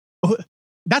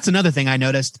 That's another thing I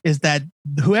noticed is that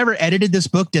whoever edited this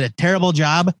book did a terrible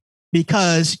job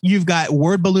because you've got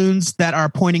word balloons that are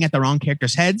pointing at the wrong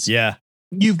characters' heads. Yeah.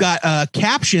 You've got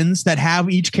captions that have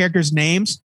each character's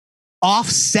names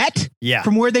offset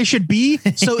from where they should be.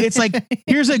 So it's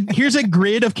here's a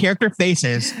grid of character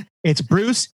faces. It's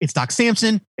Bruce, it's Doc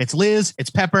Samson, it's Liz, it's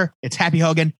Pepper, it's Happy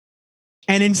Hogan.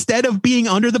 And instead of being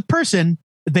under the person,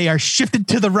 they are shifted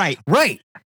to the right. Right.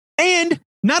 And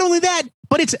not only that,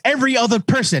 but it's every other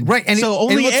person. Right. And so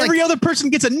only every other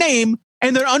person gets a name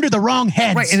and they're under the wrong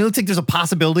heads. Right. And it looks like there's a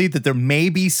possibility that there may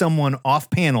be someone off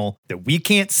panel that we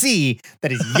can't see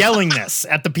that is yelling this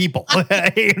at the people.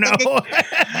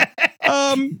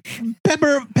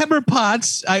 Pepper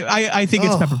Potts. I think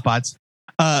it's Pepper Potts.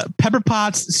 Pepper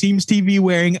Potts seems to be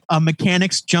wearing a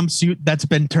mechanic's jumpsuit that's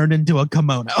been turned into a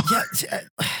kimono.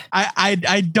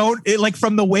 I don't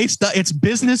from the waist up, it's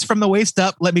business from the waist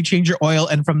up. Let me change your oil.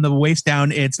 And from the waist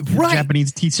down, it's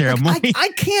Japanese tea ceremony. I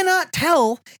cannot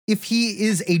tell if he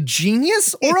is a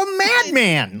genius or a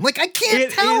madman. I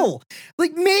can't tell.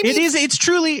 Maybe it is. It's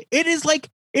truly. It is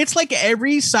it's like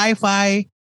every sci-fi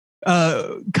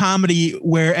comedy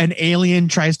where an alien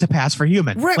tries to pass for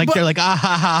human. Right, they're ha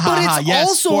ha ha ha ha. Yes,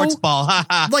 also, sports ball. Ha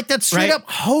ha. That straight up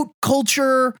haute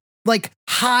culture like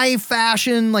high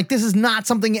fashion. Like this is not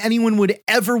something anyone would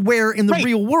ever wear in the Right.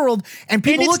 real world. And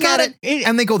people it's look at not it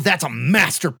and they go, that's a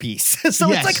masterpiece. So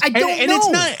Yes. it's like, I don't and know. it's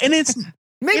not, and it's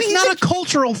Maybe it's he's not a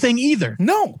cultural thing either.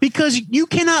 no. Because you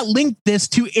cannot link this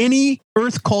to any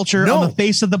Earth culture No. on the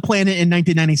face of the planet in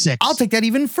 1996. I'll take that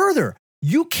even further.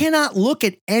 You cannot look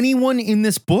at anyone in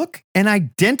this book and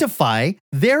identify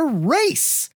their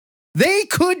race. They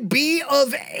could be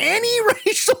of any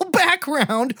racial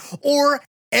background or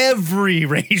every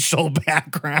racial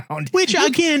background. Which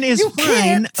again is you fine.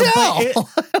 can't tell.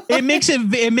 But it makes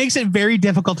it very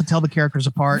difficult to tell the characters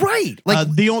apart. Right.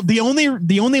 Like The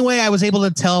only way I was able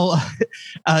to tell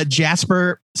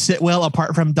Jasper Sitwell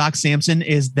apart from Doc Samson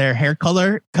is their hair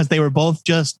color, because they were both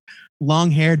just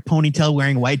long-haired, ponytail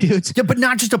wearing white dudes. yeah, but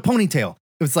not just a ponytail.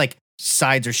 It was like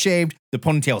sides are shaved, the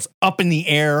ponytail's up in the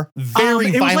air, very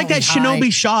It was like that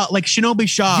violently high. Shinobi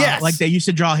Shaw, Yes. like they used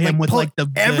to draw him with like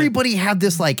the everybody had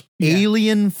this like Yeah.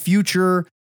 alien future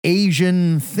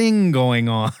Asian thing going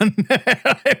on.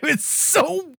 It was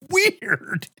so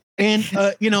weird. and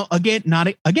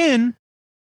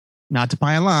not to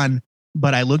pile on,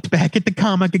 but I looked back at the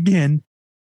comic again,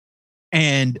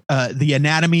 and the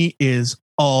anatomy is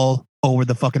all over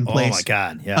the fucking place. Oh my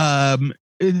god! Yeah,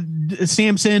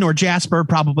 Samson or Jasper,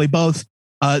 probably both.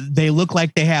 They look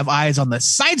like they have eyes on the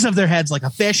sides of their heads like a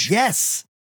fish. yes.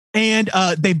 And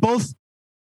they both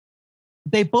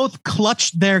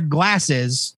clutch their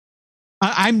glasses.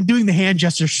 I'm doing the hand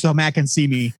gesture so Matt can see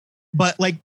me, but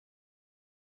like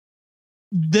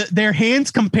their hands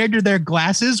compared to their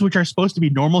glasses, which are supposed to be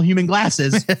normal human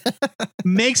glasses,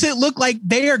 makes it look like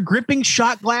they are gripping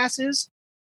shot glasses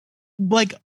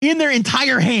like in their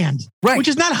entire hand, Right. which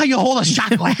is not how you hold a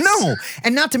shot glass. No,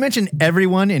 and not to mention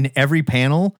everyone in every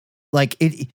panel. Like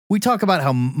it, we talk about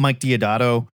how Mike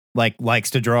Diodato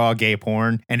likes to draw gay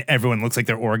porn, and everyone looks like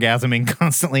they're orgasming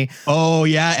constantly. Oh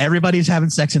yeah, everybody's having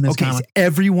sex in this Okay, so comic.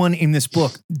 everyone in this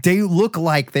book, they look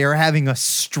like they are having a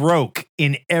stroke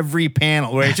in every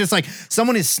panel, where it's just like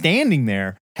someone is standing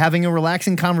there having a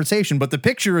relaxing conversation, but the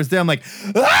picture is them like,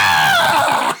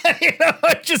 ah! You know,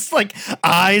 just like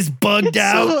eyes bugged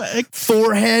out,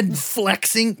 forehead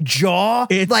flexing, jaw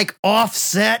like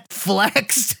offset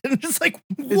flexed, and just like,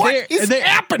 what is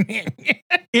happening?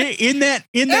 In that,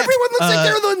 Everyone looks like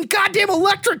they're in the goddamn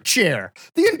electric chair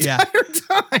the entire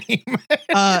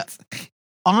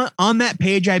time. on that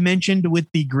page I mentioned with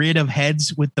the grid of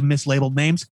heads with the mislabeled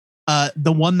names,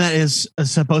 the one that is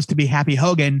supposed to be Happy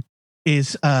Hogan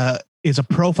is a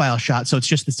profile shot, so it's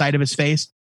just the side of his face,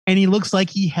 and he looks like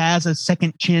he has a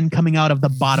second chin coming out of the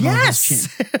bottom of his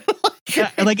chin.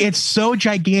 Like it's so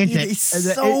gigantic. It's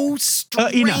so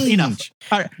strange. Enough.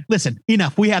 All right, listen,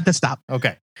 enough. We have to stop.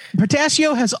 Okay.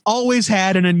 Portasio has always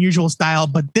had an unusual style,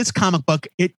 but this comic book,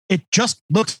 it just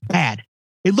looks bad.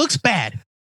 It looks bad.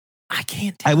 I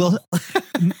can't tell. I will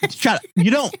shut up.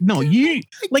 You don't know. You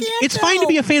like it's fine to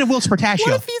be a fan of Will What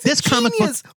Portasio. if he's This a comic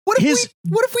book, genius?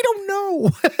 What if we don't know?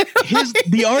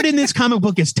 the art in this comic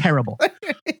book is terrible.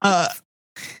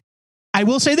 I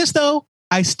will say this though.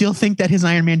 I still think that his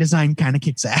Iron Man design kind of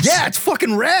kicks ass. Yeah, it's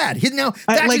fucking rad. Now,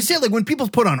 that's like- just it. Like when people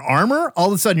put on armor, all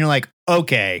of a sudden you're like,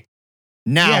 okay,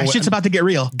 now Yeah, shit's about to get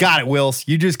real. got it, Wills.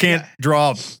 You just can't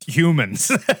draw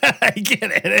humans. I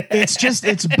get it.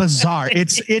 It's bizarre.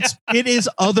 It is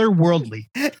otherworldly.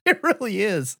 It really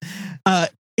is.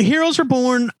 Heroes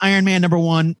Reborn, Iron Man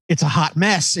 #1. It's a hot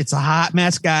mess. It's a hot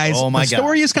mess, guys. Oh my The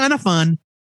story is kind of fun.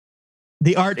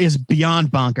 The art is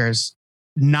beyond bonkers,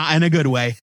 not in a good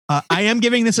way. I am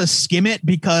giving this a skim it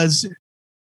because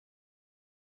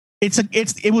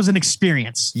it was an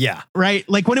experience, Yeah. right?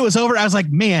 Like when it was over, I was like,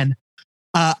 man,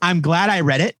 I'm glad I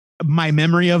read it. My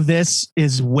memory of this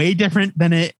is way different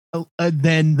than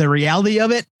the reality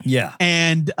of it. Yeah.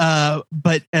 And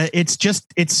but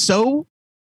it's so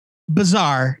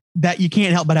bizarre that you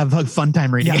can't help but have a fun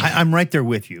time reading Yeah, it. I'm right there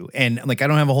with you. And like, I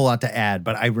don't have a whole lot to add,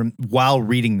 but while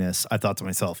reading this, I thought to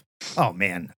myself, oh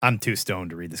man, I'm too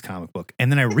stoned to read this comic book.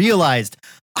 And then I realized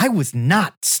I was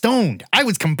not stoned. I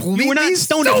was completely You were not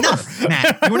stoned sober. enough,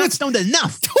 Matt. You were not stoned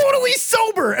enough. Totally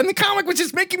sober. And the comic was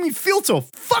just making me feel so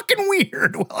fucking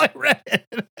weird while I read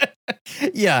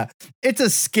it. Yeah, it's a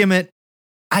skim it.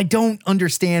 I don't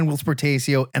understand Will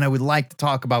Portasio, and I would like to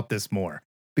talk about this more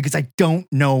because I don't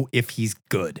know if he's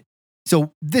good.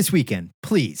 So this weekend,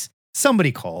 please,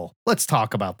 somebody call. Let's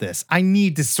talk about this. I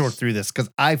need to sort through this because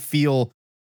I feel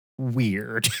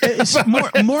weird. It's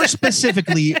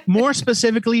more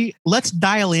specifically, let's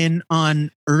dial in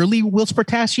on early Will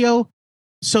Portasio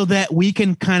so that we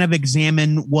can kind of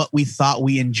examine what we thought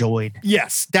we enjoyed.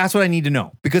 Yes, that's what I need to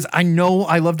know, because I know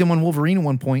I loved him on Wolverine at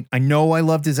one point. I know I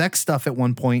loved his X stuff at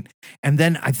one point. And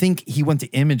then I think he went to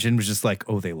Image and was just like,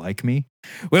 oh, they like me?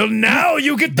 Well, now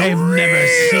you get to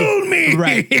real me.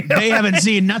 Right. They haven't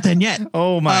seen nothing yet.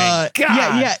 Oh my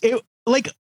God. Yeah.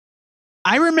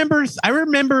 I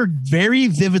remember very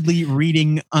vividly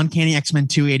reading Uncanny X-Men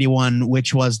 281,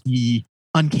 which was the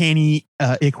Uncanny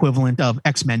equivalent of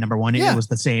X-Men #1. It was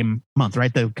the same month,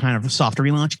 right? The kind of soft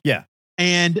relaunch. Yeah.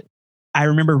 And I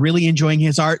remember really enjoying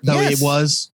his art, though Yes.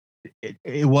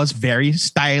 it was very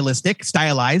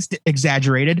stylized,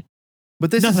 exaggerated. But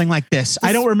this Nothing like this.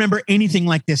 I don't remember anything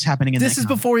like this happening in This is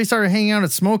comic. before he started hanging out at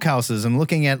smokehouses and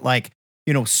looking at, like,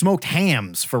 you know, smoked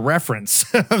hams for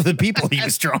reference of the people he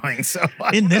was drawing. So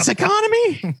In this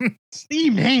economy?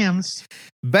 Steve Hams.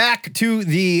 back to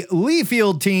the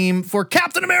Liefeld team for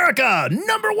Captain America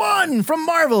 #1 from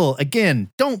Marvel. Again,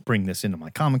 don't bring this into my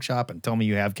comic shop and tell me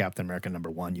you have Captain America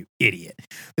 #1, you idiot.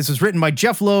 This was written by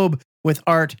Jeff Loeb with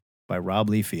art by Rob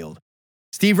Liefeld.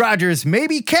 Steve Rogers may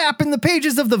be Cap in the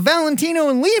pages of the Valentino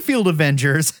and Liefeld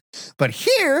Avengers, but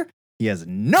here he has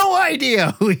no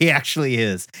idea who he actually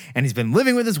is, and he's been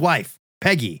living with his wife,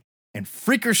 Peggy, and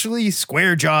freakishly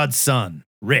square-jawed son,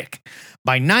 Rick.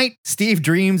 By night, Steve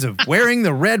dreams of wearing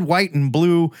the red, white, and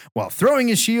blue while throwing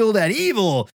his shield at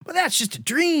evil, but that's just a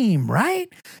dream,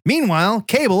 right? Meanwhile,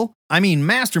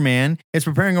 Masterman, is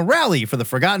preparing a rally for the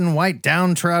forgotten white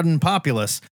downtrodden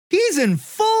populace. He's in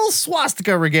full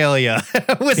swastika regalia.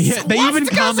 With they even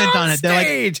swastikas comment on it. They're like,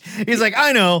 stage. He's like,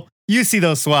 I know, you see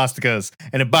those swastikas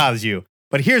and it bothers you,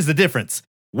 but here's the difference.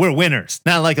 We're winners,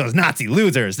 not like those Nazi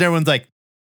losers. And everyone's like,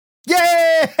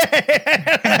 yay!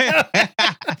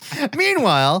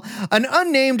 Meanwhile, an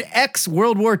unnamed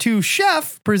ex-World War II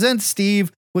chef presents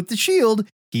Steve with the shield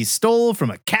he stole from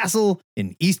a castle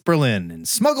in East Berlin and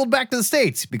smuggled back to the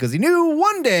States because he knew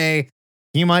one day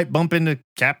he might bump into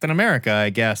Captain America, I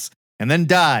guess, and then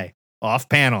die off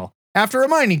panel after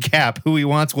reminding Cap who he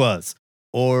once was.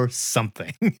 Or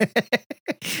something.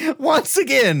 Once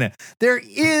again, there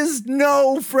is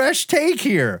no fresh take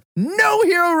here. No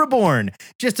Hero Reborn.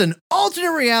 Just an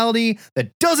alternate reality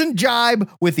that doesn't jibe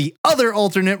with the other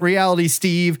alternate reality,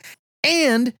 Steve.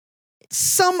 And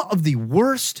some of the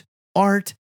worst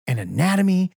art and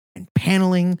anatomy and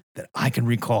paneling that I can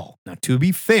recall. Now, to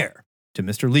be fair to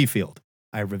Mr. Liefeld,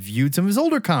 I reviewed some of his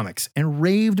older comics and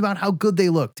raved about how good they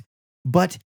looked.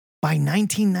 But by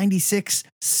 1996,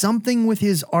 something with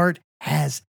his art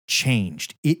has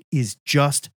changed. It is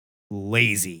just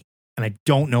lazy, and I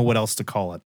don't know what else to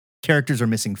call it. Characters are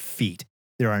missing feet.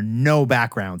 There are no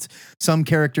backgrounds. Some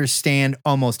characters stand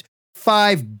almost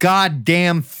 5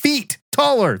 goddamn feet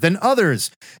taller than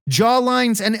others.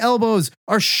 Jawlines and elbows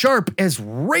are sharp as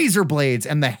razor blades,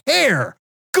 and the hair,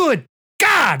 good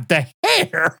God, the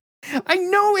hair. I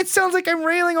know it sounds like I'm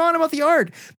railing on about the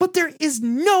art, but there is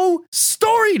no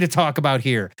story to talk about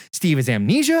here. Steve has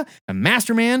amnesia, a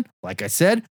Masterman, like I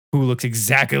said, who looks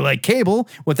exactly like Cable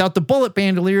without the bullet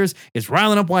bandoliers, is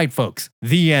riling up white folks.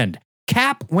 The end.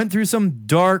 Cap went through some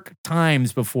dark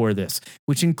times before this,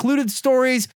 which included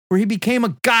stories where he became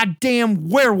a goddamn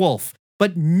werewolf,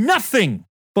 but nothing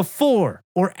before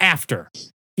or after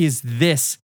is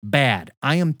this bad.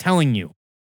 I am telling you.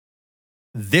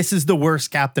 This is the worst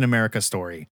Captain America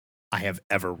story I have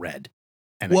ever read.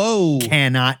 And whoa. I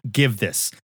cannot give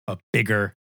this a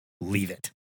bigger leave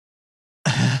it.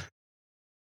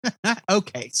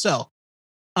 Okay, so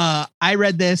I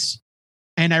read this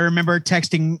and I remember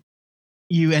texting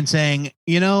you and saying,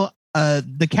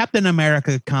 the Captain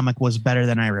America comic was better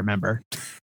than I remember.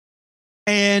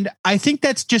 And I think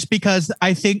that's just because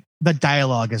I think the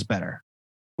dialogue is better.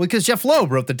 Well, because Jeff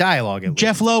Loeb wrote the dialogue.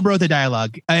 Jeff Loeb wrote the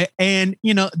dialogue. And,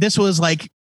 this was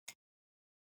like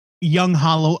young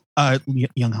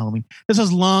Halloween. This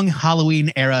was long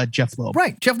Halloween era Jeff Loeb.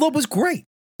 Right. Jeff Loeb was great.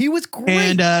 He was great.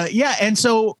 And and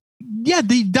so,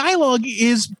 the dialogue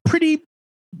is pretty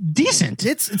decent.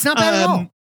 It's not bad at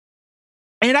all.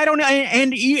 And I don't know.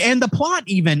 And the plot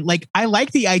even, like, I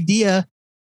like the idea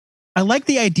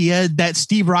that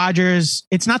Steve Rogers,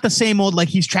 it's not the same old, like,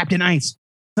 he's trapped in ice.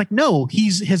 Like, no,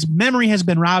 his memory has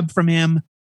been robbed from him.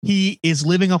 He is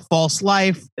living a false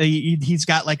life. He's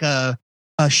got like a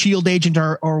shield agent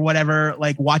or whatever,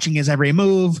 like watching his every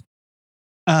move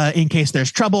in case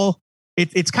there's trouble.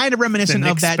 It's kind of reminiscent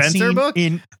of that scene book?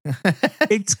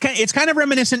 It's kind of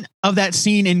reminiscent of that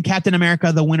scene in Captain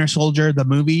America: The Winter Soldier, the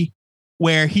movie,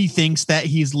 where he thinks that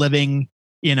he's living,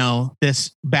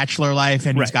 this bachelor life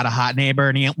and he's got a hot neighbor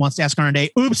and he wants to ask her on a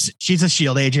date. Oops, she's a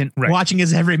shield agent watching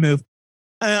his every move.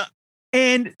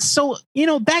 And so,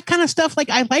 that kind of stuff, like,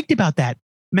 I liked about that.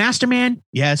 Masterman,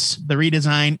 yes, the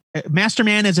redesign.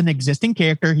 Masterman is an existing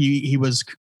character. He was,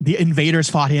 the Invaders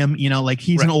fought him. You know, like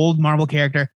he's an old Marvel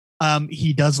character.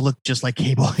 He does look just like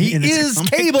Cable. He is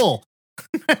Cable.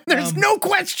 There's no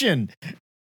question.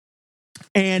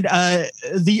 And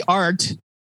the art.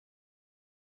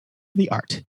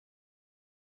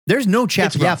 There's no chap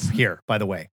It's rough. here, by the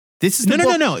way. This is the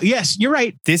No. Yes, you're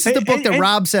right. This is the book that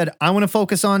Rob said, I want to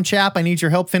focus on, chap. I need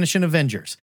your help finishing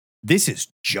Avengers. This is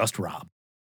just Rob.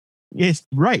 Yes,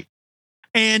 right.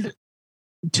 And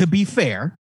to be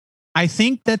fair, I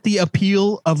think that the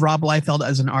appeal of Rob Liefeld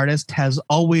as an artist has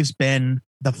always been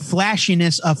the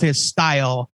flashiness of his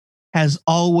style has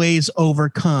always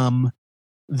overcome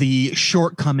the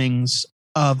shortcomings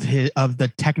of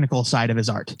the technical side of his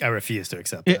art. I refuse to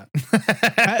accept that.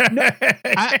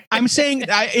 I'm saying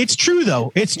it's true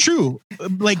though. It's true.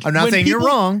 Like I'm not saying you're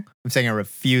wrong. I'm saying I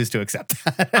refuse to accept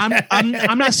that.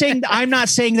 I'm not saying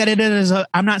that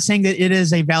it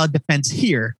is a valid defense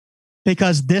here,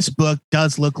 because this book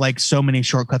does look like so many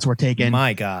shortcuts were taken.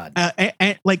 My God.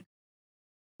 And like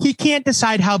he can't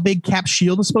decide how big Cap's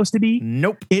shield is supposed to be.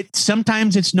 Nope.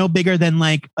 Sometimes it's no bigger than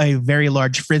like a very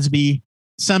large Frisbee.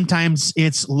 Sometimes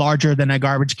it's larger than a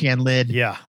garbage can lid.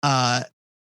 Yeah.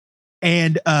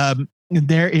 And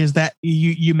there is that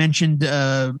you mentioned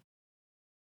the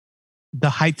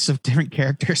heights of different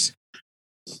characters.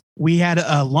 We had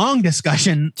a long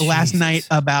discussion last night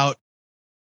about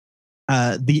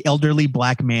the elderly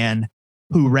black man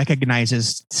who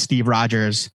recognizes Steve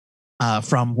Rogers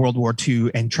from World War II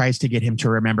and tries to get him to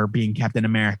remember being Captain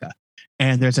America.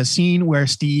 And there's a scene where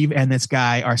Steve and this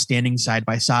guy are standing side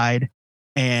by side,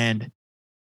 and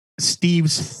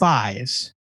Steve's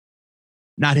thighs,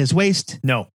 not his waist,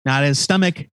 no, not his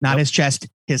stomach, not his chest,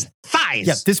 his thighs.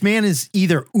 Yeah, this man is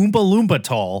either Oompa Loompa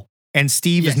tall and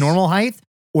Steve is normal height,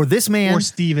 or this man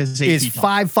Steve is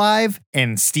 5'5"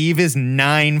 and Steve is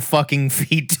 9 fucking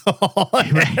feet tall.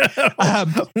 Right.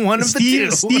 One of the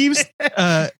two. Steve's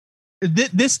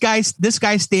this guy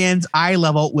stands eye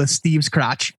level with Steve's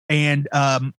crotch, and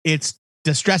it's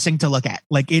distressing to look at.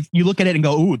 Like you look at it and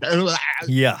go, ooh,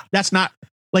 yeah, that's not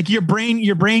like your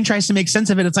brain tries to make sense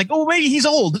of it. It's like, oh, maybe he's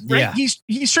old, right? Yeah.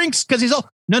 He shrinks because he's old.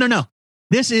 No.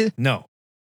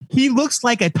 He looks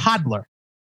like a toddler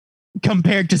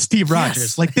compared to Steve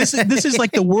Rogers. Like this is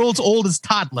like the world's oldest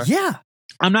toddler. Yeah.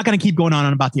 I'm not going to keep going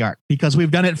on about the art because we've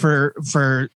done it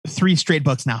for 3 straight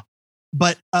books now.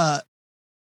 But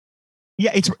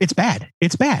yeah, it's bad.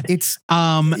 It's bad. It's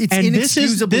and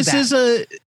inexcusably bad.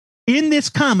 In this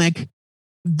comic,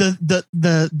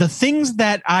 the things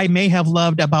that I may have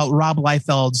loved about Rob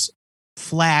Liefeld's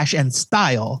flash and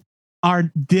style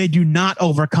they do not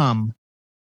overcome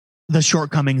the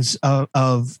shortcomings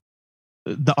of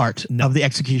the art, of the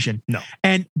execution. No.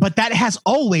 But that has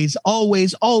always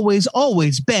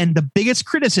been the biggest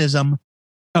criticism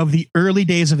of the early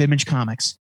days of Image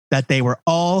Comics, that they were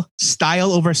all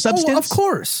style over substance. Oh, of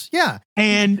course. Yeah.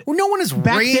 And no one is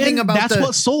raving about that's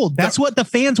what sold. That's what the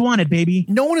fans wanted, baby.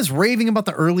 No one is raving about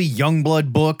the early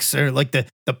Youngblood books or like the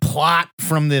plot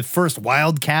from the first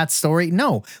Wildcat story.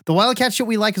 No, the Wildcat shit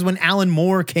we like is when Alan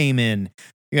Moore came in,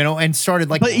 and started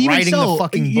like writing the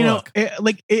fucking book.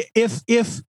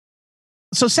 If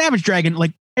Savage Dragon,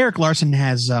 like Eric Larson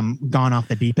has gone off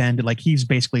the deep end. Like he's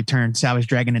basically turned Savage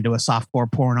Dragon into a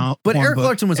softcore porn. But Eric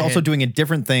Larson was also doing a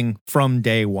different thing from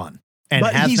day one. And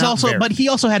he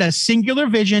also had a singular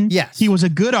vision. Yes. He was a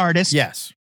good artist.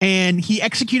 Yes. And he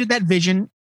executed that vision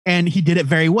and he did it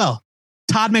very well.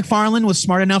 Todd McFarlane was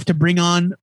smart enough to bring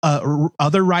on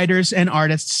other wriers and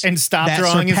artists and stop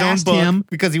drawing his own book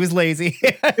because he was lazy.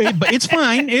 But it's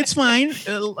fine. It's fine.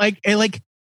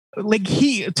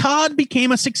 Todd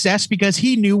became a success because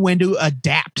he knew when to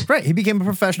adapt. Right. He became a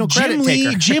professional credit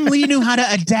taker. Jim Lee knew how to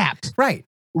adapt. Right.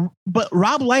 But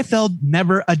Rob Liefeld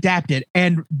never adapted.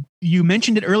 And you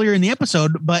mentioned it earlier in the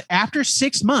episode, but after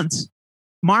 6 months,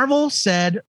 Marvel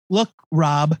said, look,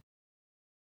 Rob,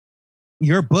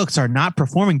 your books are not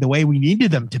performing the way we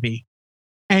needed them to be.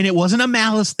 And it wasn't a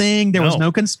malice thing. There was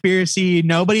no conspiracy.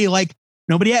 Nobody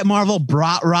at Marvel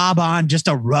brought Rob on just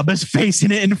to rub his face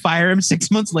in it and fire him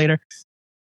 6 months later.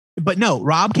 But no,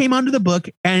 Rob came onto the book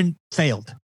and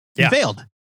failed. Yeah. He failed.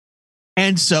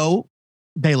 And so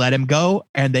they let him go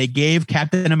and they gave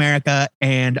Captain America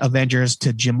and Avengers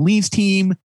to Jim Lee's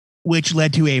team, which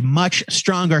led to a much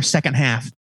stronger second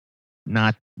half.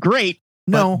 Not great,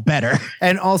 but better.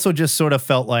 And also just sort of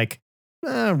felt like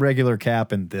regular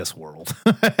Cap in this world.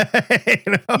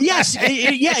 Yes.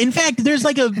 Yeah. In fact, there's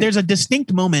a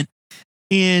distinct moment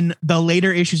in the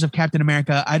later issues of Captain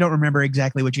America. I don't remember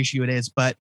exactly which issue it is,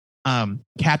 but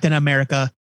Captain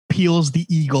America peels the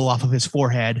eagle off of his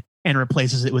forehead and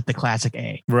replaces it with the classic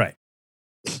A. Right.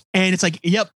 And it's like,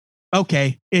 yep,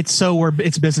 okay, it's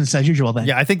business as usual then.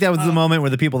 Yeah, I think that was the moment where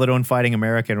the people that own Fighting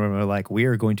American were like, we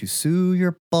are going to sue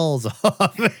your balls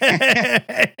off. They're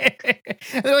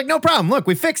like, no problem. Look,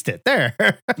 we fixed it. There.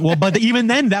 Well, but even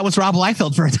then, that was Rob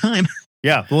Liefeld for a time.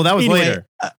 Yeah, well, that was later.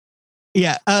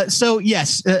 So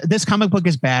yes, this comic book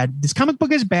is bad.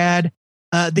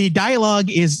 The dialogue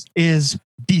is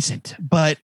decent,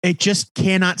 but it just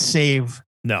cannot save.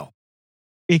 No.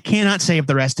 It cannot save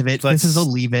the rest of it. This is a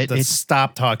leave it. Let's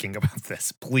stop talking about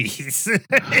this, please.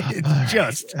 It's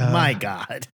just, my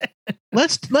God.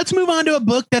 Let's move on to a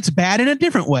book that's bad in a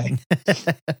different way.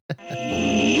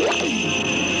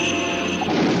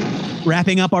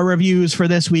 Wrapping up our reviews for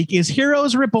this week is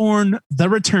Heroes Reborn: The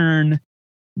Return,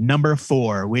 number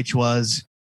 4, which was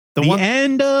the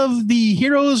end of the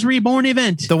Heroes Reborn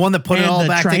event. The one that put it all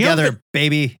back together,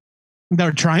 baby.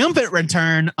 The triumphant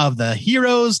return of the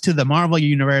heroes to the Marvel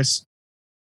Universe.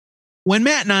 When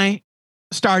Matt and I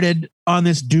started on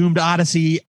this doomed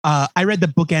odyssey, I read the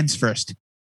bookends first.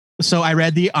 So I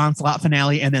read the Onslaught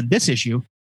finale and then this issue,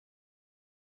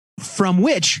 from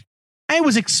which I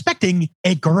was expecting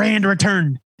a grand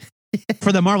return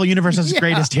for the Marvel Universe's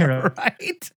greatest hero.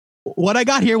 Right. What I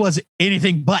got here was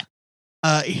anything but.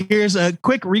 Here's a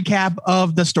quick recap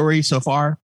of the story so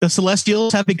far. The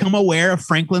Celestials have become aware of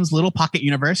Franklin's little pocket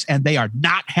universe, and they are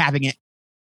not having it.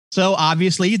 So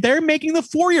obviously, they're making the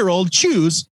 4-year-old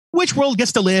choose which world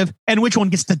gets to live and which one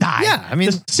gets to die. Yeah, I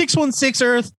mean, the 616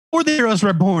 Earth or the Heroes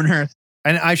Reborn Earth.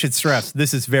 And I should stress,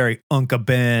 this is very Uncle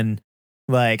Ben,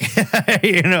 like,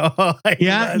 you know. Like,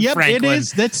 yep, Franklin. it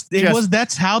is.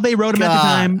 That's how they wrote him at the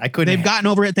time. They've gotten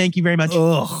over it. Thank you very much.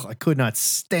 Ugh, I could not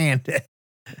stand it.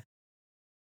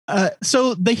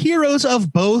 So the heroes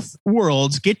of both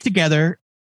worlds get together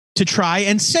to try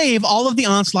and save all of the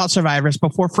Onslaught survivors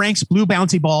before Frank's blue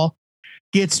bouncy ball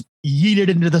gets yeeted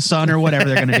into the sun or whatever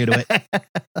they're going to do to it.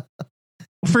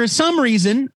 For some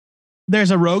reason,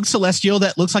 there's a rogue Celestial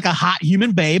that looks like a hot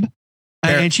human babe,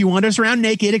 and she wanders around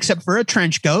naked except for a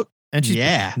trench coat. And she's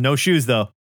no shoes, though.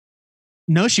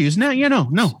 No shoes. No.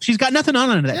 She's got nothing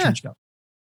on under that trench coat.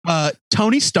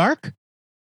 Tony Stark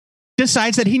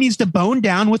decides that he needs to bone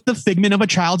down with the figment of a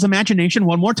child's imagination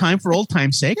one more time for old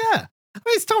time's sake. Yeah.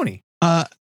 It's Tony.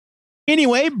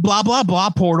 Anyway, blah, blah,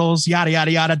 blah, portals, yada, yada,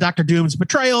 yada. Dr. Doom's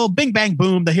betrayal, bing, bang,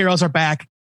 boom. The heroes are back.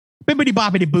 Bibbidi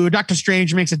boppity boo. Doctor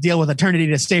Strange makes a deal with Eternity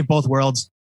to save both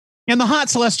worlds. And the hot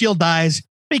Celestial dies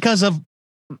because of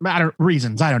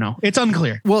reasons. I don't know. It's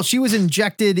unclear. Well, she was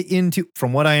injected into,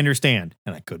 from what I understand,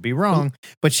 and I could be wrong,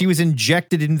 but she was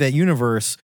injected into that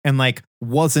universe and like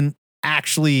wasn't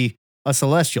actually a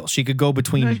Celestial. She could go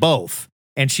between both,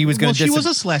 and she was going to. She was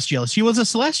a Celestial. She was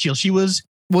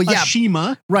a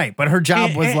Shima, right? But her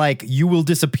job was like, you will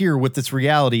disappear with this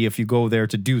reality if you go there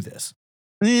to do this.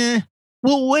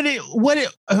 Well,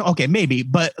 okay, maybe,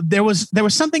 but there was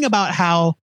something about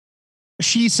how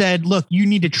she said, "Look, you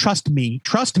need to trust me.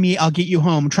 Trust me, I'll get you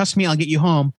home. Trust me, I'll get you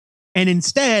home." And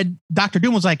instead, Dr.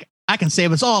 Doom was like, "I can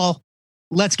save us all.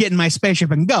 Let's get in my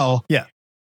spaceship and go." Yeah.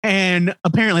 And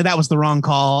apparently that was the wrong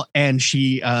call, and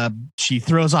she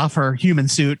throws off her human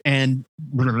suit, and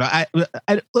I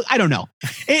don't know.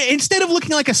 Instead of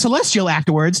looking like a Celestial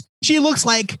afterwards, she looks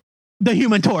like the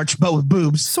Human Torch, but with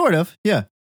boobs. Sort of, yeah.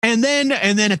 And then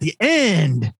at the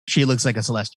end, she looks like a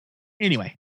Celestial.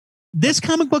 Anyway, this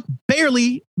comic book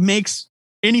barely makes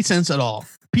any sense at all.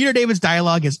 Peter David's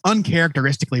dialogue is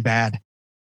uncharacteristically bad.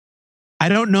 I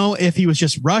don't know if he was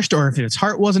just rushed or if his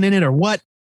heart wasn't in it or what.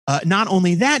 Not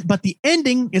only that, but the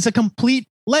ending is a complete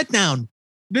letdown.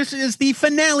 This is the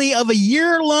finale of a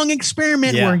year-long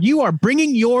experiment where you are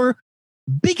bringing your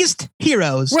biggest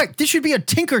heroes. Right. This should be a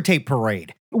Tinker Tape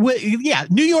parade.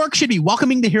 New York should be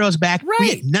welcoming the heroes back. Right.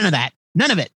 We get none of that.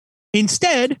 None of it.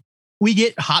 Instead, we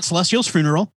get Hot Celestial's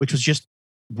funeral, which was just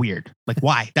weird. Like,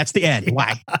 why? That's the end.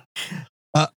 Why?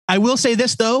 I will say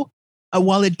this, though.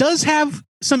 While it does have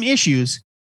some issues,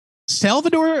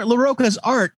 Salvador Larroca's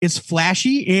art is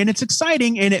flashy and it's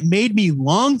exciting, and it made me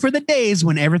long for the days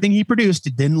when everything he produced,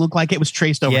 it didn't look like it was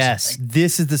traced over something.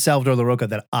 This is the Salvador Larroca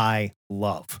that I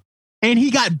love. And he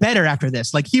got better after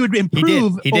this. Like, he would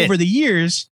improve over the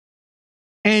years.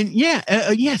 And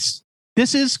yes,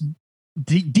 this is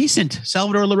decent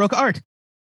Salvador Larroca art.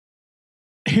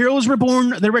 Heroes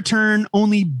Reborn: The Return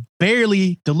only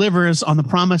barely delivers on the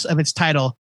promise of its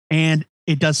title, and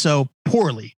it does so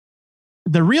poorly.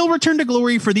 The real return to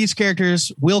glory for these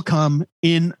characters will come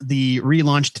in the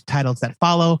relaunched titles that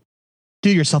follow. Do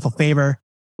yourself a favor.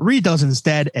 read those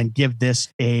instead and give this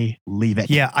a leave it.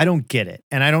 Yeah, I don't get it.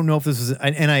 And I don't know if this was,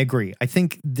 and I agree. I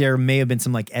think there may have been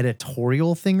some like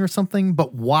editorial thing or something,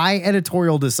 but why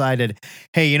editorial decided,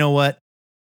 hey, you know what?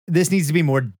 This needs to be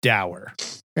more dour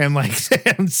and like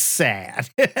I'm sad.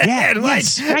 Yeah, and like,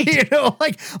 yes, right. You know,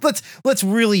 like let's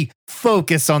really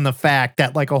focus on the fact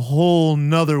that like a whole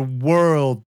nother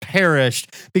world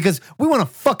perished because we want a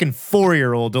fucking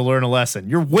 4-year-old to learn a lesson.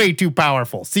 You're way too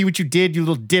powerful. See what you did, you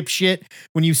little dipshit,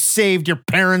 when you saved your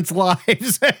parents'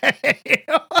 lives. You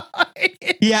know?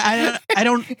 Yeah, I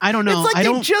don't know. It's like I they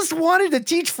don't just wanted to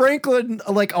teach Franklin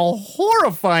like a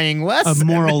horrifying lesson. a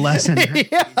moral lesson.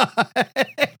 Yeah.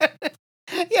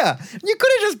 Yeah. You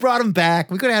could have just brought him back.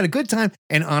 We could have had a good time.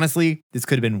 And honestly, this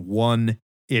could have been 1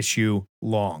 issue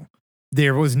long.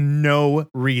 There was no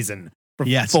reason for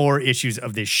 4 issues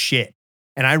of this shit.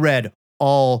 And I read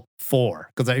all 4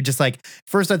 because I just like,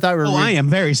 first I thought we were. I am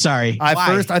very sorry.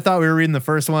 I thought we were reading the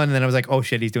first one. And then I was like, oh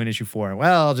shit, he's doing issue 4.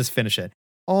 Well, I'll just finish it.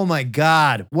 Oh my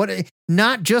God.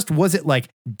 Not just was it like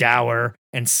dour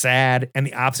and sad and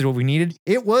the opposite of what we needed,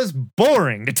 it was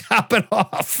boring to top it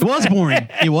off. It was boring.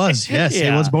 It was. Yes,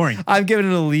 Yeah. It was boring. I'm giving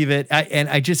it a leave it. And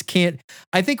I just can't.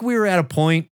 I think we were at a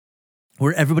point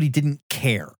where everybody didn't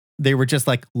care. They were just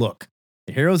like, look,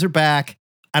 the heroes are back.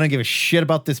 I don't give a shit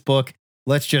about this book.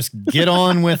 Let's just get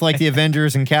on with like the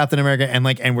Avengers and Captain America and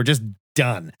we're just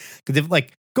done. Because if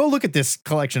like, go look at this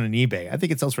collection on eBay. I think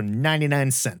it sells for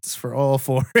 99 cents for all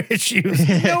 4 issues.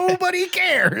 Nobody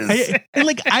cares.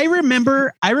 I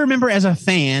remember as a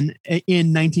fan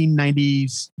in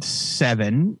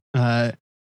 1997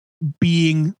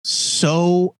 being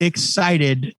so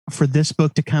excited for this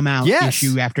book to come out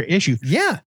issue after issue.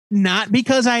 Yeah. Not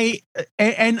because I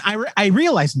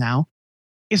realize now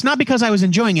it's not because I was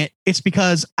enjoying it. It's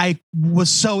because I was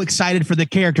so excited for the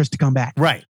characters to come back.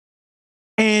 Right.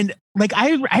 And like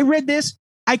I read this,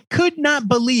 I could not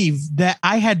believe that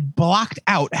I had blocked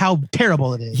out how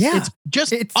terrible it is. Yeah.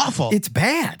 It's awful. It's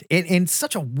bad. And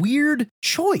such a weird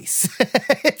choice.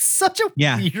 It's such a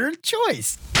weird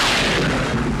choice.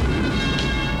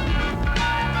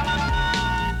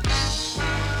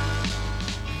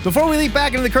 Before we leap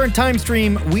back into the current time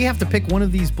stream, we have to pick one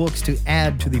of these books to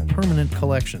add to the permanent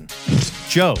collection.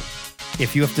 Joe,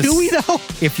 if you have to,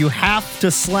 if you have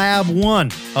to slab one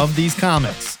of these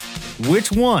comics,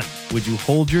 which one would you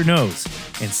hold your nose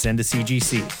and send to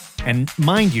CGC? And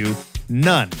mind you,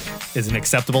 none is an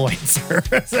acceptable answer.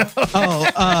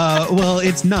 Well,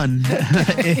 it's none.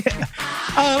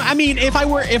 I mean, if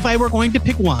I were going to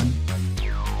pick one,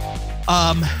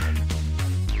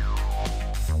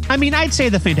 I mean, I'd say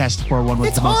the Fantastic Four one was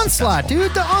it's the most Onslaught, successful.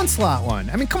 dude. The Onslaught one.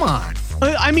 I mean, come on.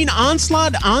 I mean,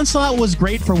 Onslaught was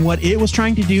great for what it was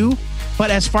trying to do,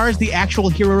 but as far as the actual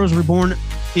Heroes Reborn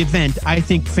event, I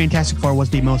think Fantastic Four was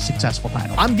the most successful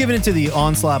title. I'm giving it to the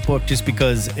Onslaught book just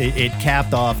because it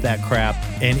capped off that crap,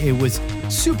 and it was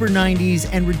super 90s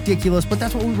and ridiculous, but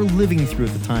that's what we were living through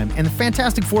at the time. And the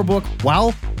Fantastic Four book,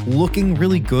 while looking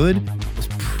really good, was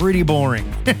pretty boring,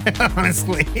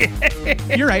 honestly.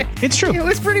 You're right. It's true. It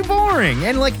was pretty boring.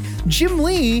 And like, Jim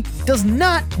Lee does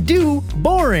not do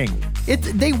boring.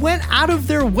 They went out of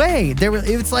their way. They were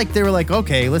like,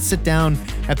 okay, let's sit down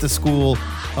at the school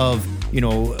of, you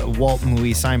know, Walt and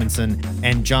Louise Simonson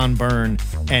and John Byrne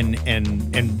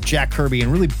and Jack Kirby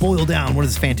and really boil down what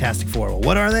is Fantastic Four. Well,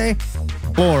 what are they?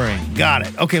 Boring. Got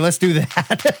it. Okay, let's do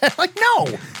that. Like, no,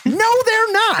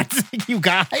 they're not, you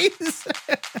guys.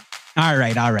 All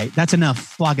right. That's enough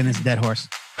flogging this dead horse.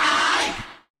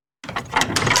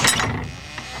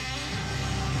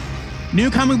 New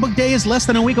Comic Book Day is less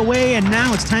than a week away, and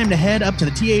now it's time to head up to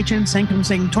the THN Sanctum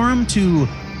Sanctorum to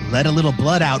let a little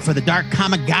blood out for the dark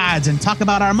comic gods and talk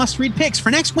about our must-read picks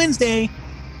for next Wednesday,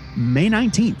 May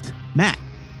 19th. Matt,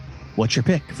 what's your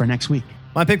pick for next week?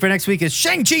 My pick for next week is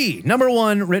Shang-Chi,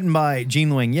 #1, written by Gene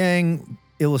Luen Yang,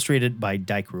 illustrated by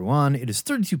Dike Ruan. It is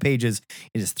 32 pages.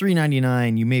 It is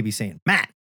 $3.99. You may be saying, Matt,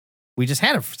 we just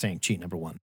had a Shang-Chi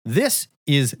 #1. This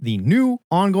is the new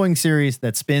ongoing series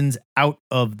that spins out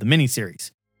of the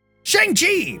miniseries.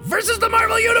 Shang-Chi versus the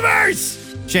Marvel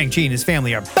Universe! Shang-Chi and his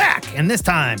family are back, and this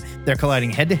time they're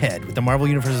colliding head-to-head with the Marvel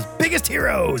Universe's biggest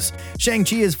heroes.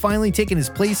 Shang-Chi has finally taken his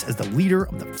place as the leader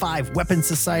of the Five Weapons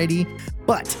Society,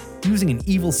 but using an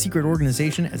evil secret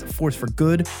organization as a force for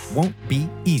good won't be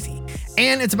easy.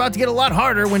 And it's about to get a lot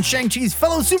harder when Shang-Chi's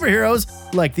fellow superheroes,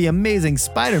 like the Amazing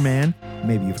Spider-Man,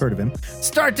 maybe you've heard of him,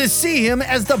 start to see him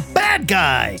as the bad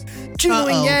guy. Gene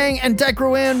Luen Yang and Dike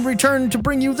Ruan return to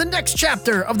bring you the next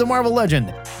chapter of the Marvel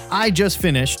legend. I just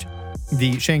finished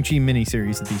the Shang-Chi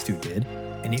miniseries that these two did,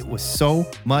 and it was so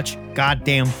much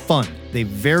goddamn fun. They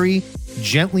very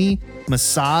gently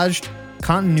massaged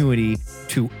continuity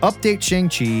to update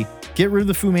Shang-Chi, get rid of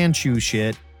the Fu Manchu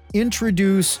shit,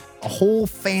 introduce a whole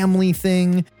family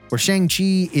thing where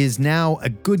Shang-Chi is now a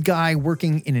good guy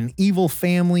working in an evil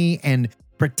family and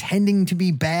pretending to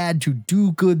be bad to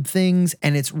do good things.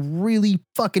 And it's really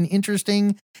fucking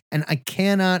interesting. And I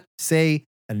cannot say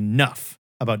enough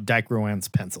about Dike Rowan's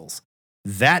pencils.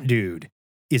 That dude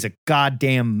is a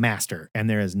goddamn master. And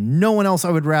there is no one else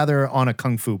I would rather on a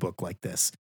Kung Fu book like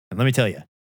this. And let me tell you,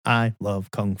 I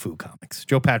love Kung Fu comics.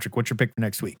 Joe Patrick, what's your pick for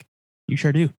next week? You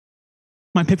sure do.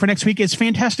 My pick for next week is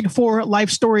Fantastic Four Life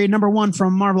Story #1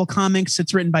 from Marvel Comics.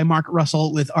 It's written by Mark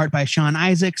Russell with art by Sean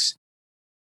Isaacs.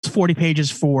 It's 40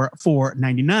 pages for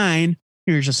 $4.99.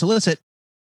 Here's a solicit.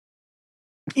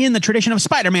 In the tradition of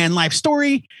Spider-Man Life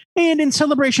Story and in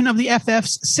celebration of the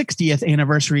FF's 60th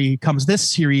anniversary comes this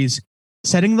series,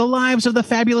 setting the lives of the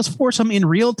fabulous foursome in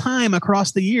real time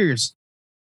across the years.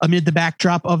 Amid the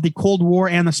backdrop of the Cold War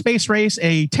and the space race,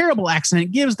 a terrible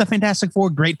accident gives the Fantastic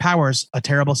Four great powers, a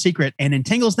terrible secret, and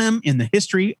entangles them in the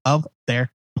history of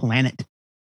their planet.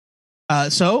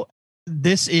 So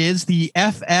this is the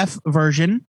FF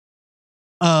version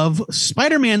of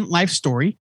Spider-Man Life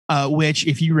Story, which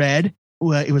if you read,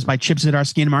 it was by Chip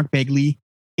Zdarsky and Mark Bagley.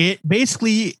 It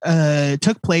basically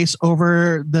took place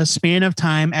over the span of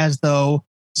time as though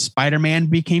Peter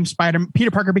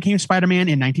Parker became Spider-Man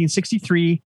in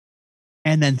 1963.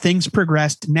 And then things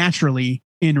progressed naturally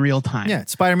in real time. Yeah,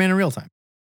 it's Spider-Man in real time.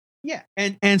 Yeah.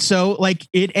 And so like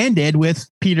it ended with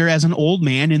Peter as an old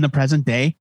man in the present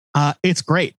day. It's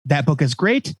great. That book is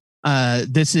great.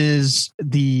 This is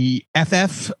the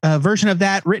FF version of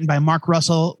that written by Mark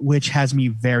Russell, which has me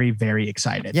very, very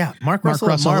excited. Yeah, Mark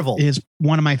Russell at Marvel is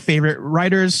one of my favorite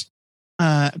writers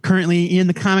currently in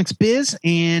the comics biz.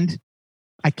 And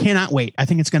I cannot wait. I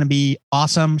think it's going to be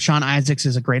awesome. Sean Isaacs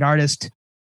is a great artist.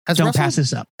 Don't pass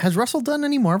this up. Has Russell done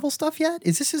any Marvel stuff yet?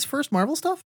 Is this his first Marvel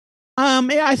stuff?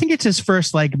 Yeah, I think it's his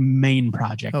first like main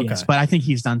project. Okay. Yes, but I think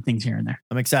he's done things here and there.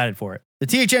 I'm excited for it. The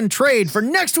THN trade for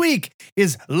next week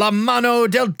is La Mano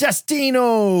del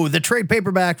Destino, the trade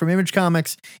paperback from Image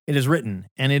Comics. It is written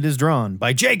and it is drawn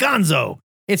by Jay Gonzo.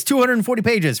 It's 240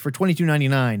 pages for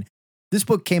 $22.99. This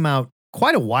book came out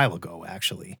quite a while ago,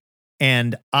 actually,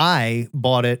 and I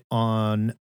bought it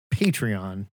on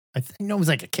Patreon. I think it was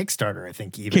like a Kickstarter, I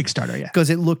think even. Kickstarter, yeah. Because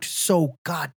it looked so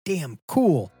goddamn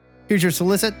cool. Here's your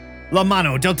solicit. La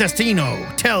Mano del Destino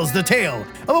tells the tale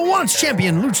of a once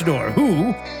champion luchador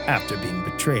who, after being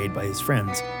betrayed by his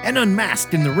friends and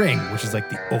unmasked in the ring, which is like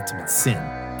the ultimate sin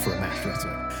for a masked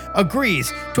wrestler,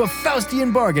 agrees to a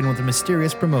Faustian bargain with a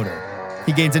mysterious promoter.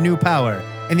 He gains a new power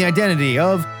and the identity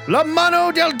of La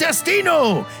Mano del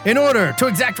Destino in order to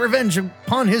exact revenge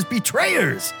upon his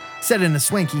betrayers. Set in a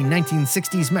swanky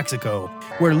 1960s Mexico,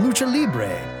 where lucha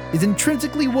libre is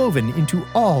intrinsically woven into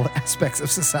all aspects of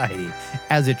society,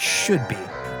 as it should be.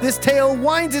 This tale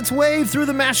winds its way through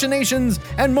the machinations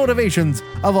and motivations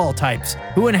of all types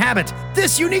who inhabit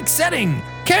this unique setting.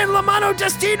 Can La Mano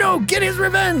Destino get his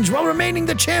revenge while remaining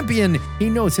the champion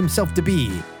he knows himself to be?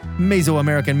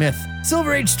 Mesoamerican myth,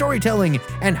 Silver Age storytelling,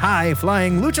 and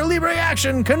high-flying lucha libre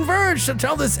action converge to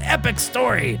tell this epic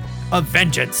story of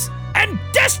vengeance and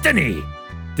destiny.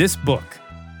 This book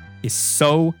is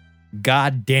so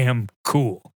goddamn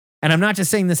cool. And I'm not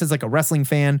just saying this as like a wrestling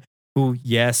fan who,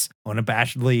 yes,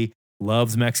 unabashedly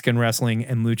loves Mexican wrestling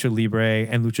and lucha libre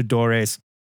and luchadores.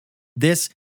 This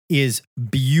is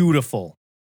beautiful,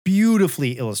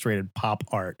 beautifully illustrated pop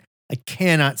art. I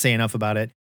cannot say enough about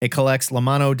it. It collects La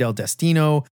Mano del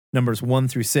Destino, numbers 1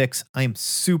 through 6. I am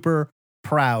super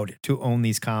proud to own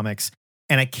these comics.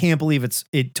 And I can't believe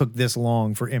it took this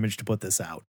long for Image to put this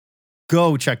out.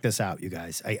 Go check this out, you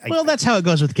guys. Well, that's how it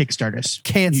goes with Kickstarters.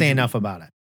 Can't say enough about it.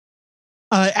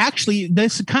 Actually,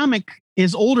 this comic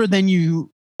is older than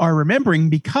you are remembering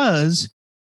because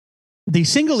the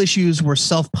single issues were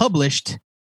self-published,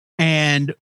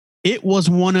 and it was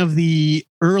one of the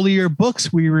earlier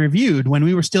books we reviewed when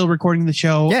we were still recording the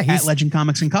show at Legend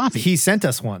Comics and Coffee. He sent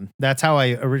us one. That's how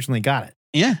I originally got it.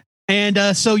 Yeah.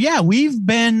 And so, yeah,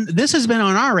 this has been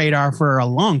on our radar for a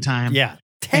long time. Yeah.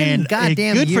 10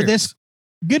 goddamn years.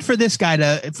 Good for this guy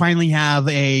to finally have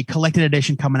a collected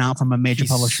edition coming out from a major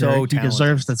publisher. He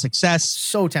deserves the success.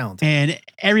 So talented. And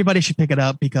everybody should pick it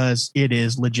up because it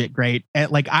is legit great.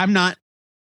 And like, I'm not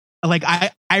like,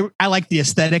 I like the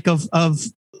aesthetic of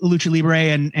lucha libre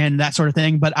and that sort of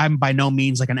thing, but I'm by no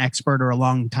means like an expert or a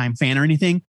long time fan or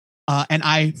anything. And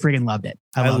I freaking loved it.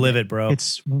 I live it, bro.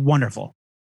 It's wonderful.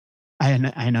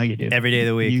 I know you do. Every day of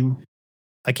the week.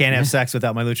 I can't have sex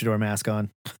without my luchador mask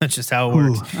on. That's just how it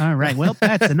works. All right. Well,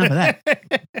 that's enough of that.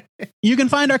 You can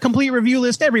find our complete review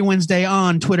list every Wednesday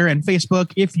on Twitter and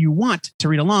Facebook if you want to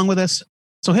read along with us.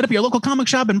 So hit up your local comic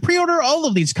shop and pre-order all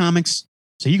of these comics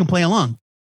so you can play along.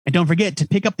 And don't forget to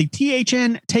pick up the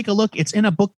THN Take a Look. It's in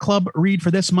a book club read for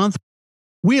this month.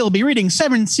 We'll be reading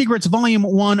Seven Secrets Volume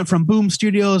 1 from Boom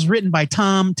Studios, written by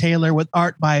Tom Taylor with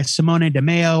art by Simone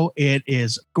DeMeo. It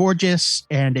is gorgeous,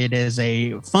 and it is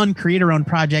a fun creator-owned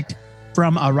project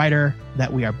from a writer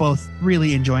that we are both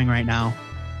really enjoying right now.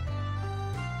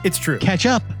 It's true. Catch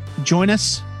up. Join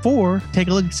us for Take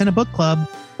a Look at Cine Book Club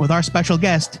with our special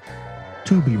guest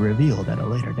to be revealed at a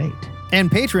later date. And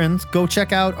patrons, go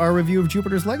check out our review of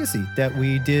Jupiter's Legacy that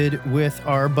we did with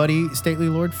our buddy Stately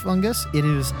Lord Fungus. It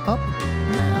is up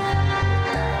now.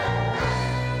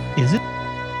 Is it?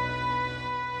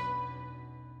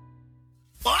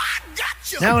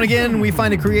 Now and again, we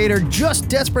find a creator just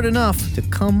desperate enough to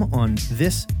come on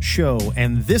this show.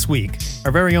 And this week,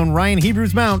 our very own Ryan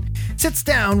Hebrews Mount sits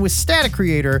down with static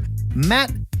creator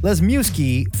Matt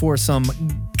Lesmiewski for some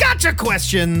gotcha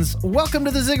questions. Welcome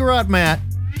to the Ziggurat, Matt.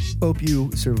 Hope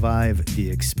you survive the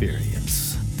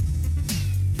experience.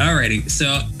 Alrighty,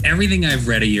 so everything I've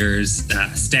read of yours,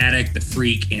 Static, The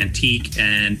Freak, Antique,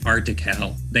 and Arctic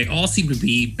Hell, they all seem to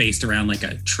be based around like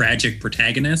a tragic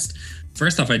protagonist.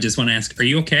 First off, I just want to ask, are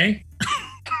you okay?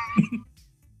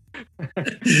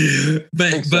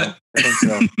 but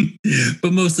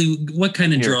but mostly, what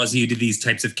kind of draws you to these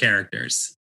types of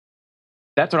characters?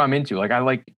 That's what I'm into. Like, I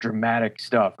like dramatic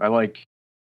stuff. I like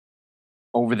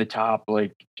over the top,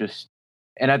 like just,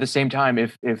 and at the same time,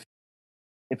 if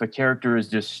a character is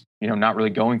just, not really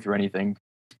going through anything,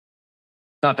 it's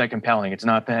not that compelling. It's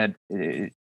not that,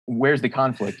 where's the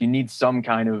conflict? You need some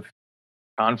kind of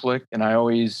conflict. And I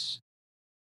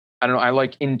don't know, I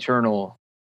like internal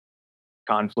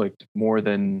conflict more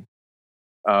than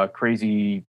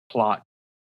crazy plot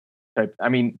type. I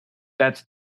mean, that's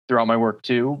throughout my work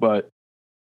too, but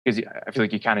because I feel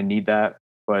like you kind of need that.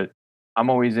 But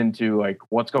I'm always into like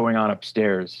what's going on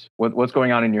upstairs, what's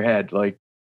going on in your head. Like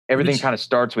everything kind of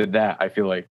starts with that, I feel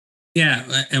like.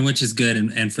 Yeah, and which is good.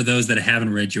 And for those that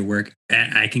haven't read your work,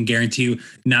 I can guarantee you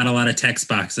not a lot of text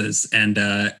boxes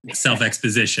and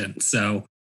self-exposition. So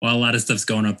while a lot of stuff's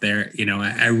going up there,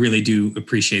 I really do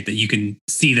appreciate that you can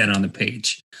see that on the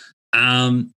page.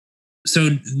 So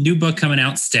new book coming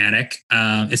out, Static.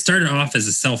 It started off as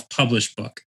a self-published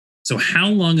book. So how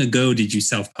long ago did you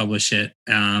self-publish it?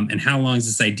 And how long has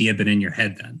this idea been in your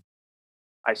head then?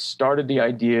 I started the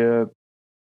idea,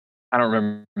 I don't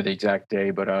remember the exact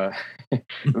day, but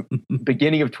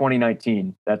beginning of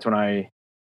 2019, that's when I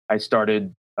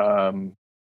started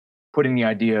putting the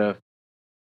idea,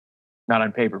 not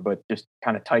on paper, but just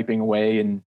kind of typing away.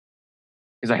 And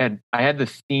because I had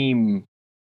the theme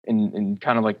and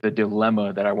kind of like the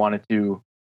dilemma that I wanted to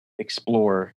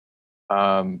explore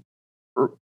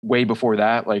way before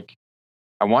that. Like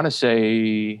I want to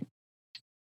say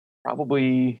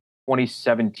probably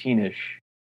 2017-ish.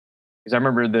 Because I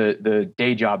remember the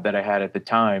day job that I had at the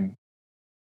time.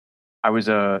 I was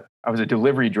a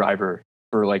delivery driver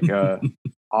for like a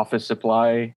office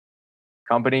supply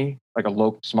company, like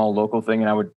a small local thing, and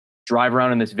I would drive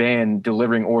around in this van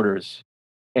delivering orders.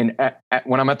 And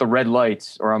when I'm at the red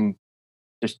lights or I'm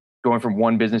just going from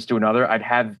one business to another,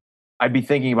 I'd be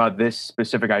thinking about this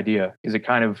specific idea because it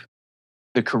kind of,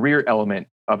 the career element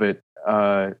of it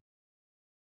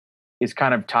is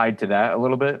kind of tied to that a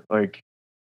little bit. Like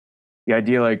the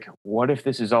idea, like, what if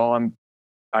this is all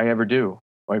I ever do?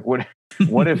 Like, what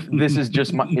if this is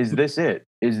just is this it?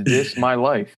 Is this my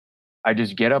life? I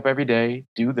just get up every day,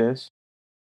 do this,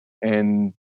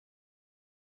 and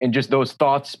just those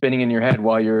thoughts spinning in your head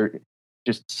while you're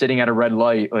just sitting at a red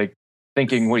light, like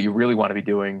thinking what you really want to be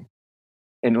doing.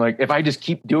 And like, if I just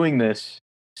keep doing this,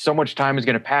 so much time is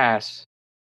going to pass.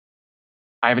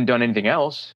 I haven't done anything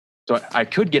else. So I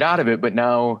could get out of it, but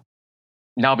now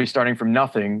I'll be starting from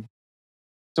nothing.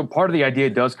 So part of the idea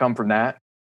does come from that.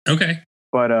 Okay.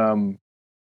 But, and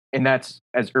that's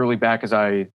as early back as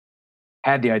I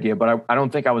had the idea, but I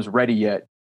don't think I was ready yet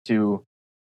to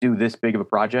do this big of a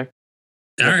project.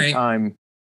 All at right. the time,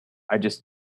 I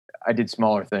did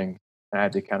smaller things and I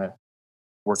had to kind of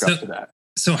work up to that.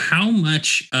 So how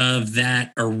much of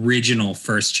that original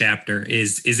first chapter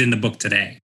is in the book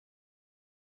today?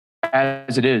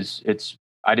 As it is,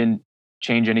 I didn't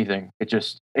change anything. It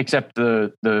just, except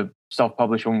the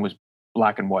self-published one was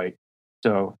black and white.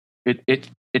 So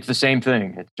it's the same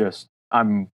thing. It's just,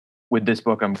 with this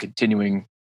book, I'm continuing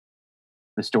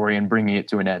the story and bringing it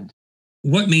to an end.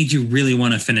 What made you really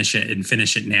want to finish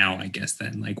it now, I guess,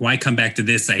 then? Like, why come back to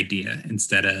this idea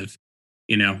instead of,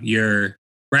 your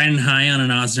riding high on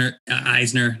an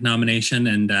Eisner nomination,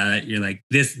 and you're like,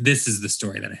 this is the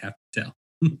story that I have to tell.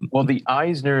 Well, the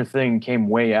Eisner thing came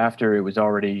way after it was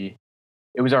already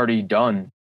done.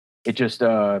 It just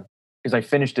because I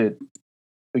finished it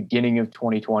beginning of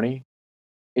 2020.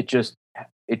 It's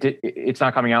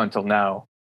not coming out until now.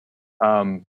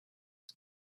 And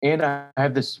I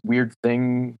have this weird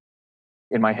thing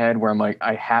in my head where I'm like,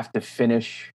 I have to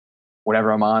finish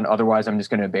whatever I'm on, otherwise I'm just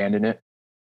going to abandon it.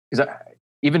 Because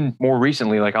even more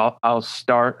recently, like I'll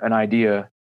start an idea,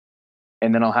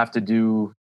 and then I'll have to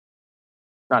do.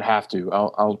 Not have to.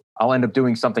 I'll end up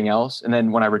doing something else, and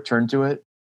then when I return to it,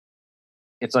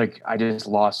 it's like I just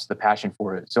lost the passion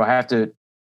for it. So I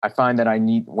find that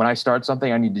when I start something,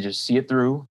 I need to just see it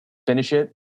through, finish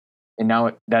it, and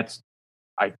now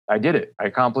I did it. I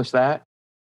accomplished that,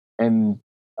 and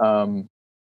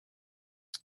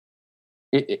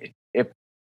if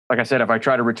like I said, if I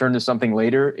try to return to something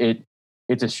later,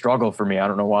 it's a struggle for me. I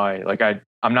don't know why. Like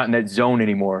I'm not in that zone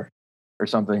anymore, or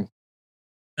something.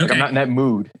 Okay. Like I'm not in that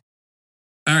mood.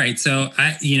 All right. So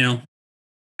I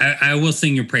will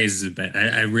sing your praises a bit.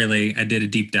 I did a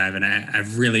deep dive, and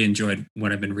I've really enjoyed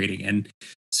what I've been reading. And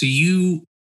so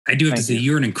I do have to say,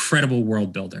 you're an incredible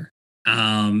world builder.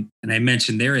 And I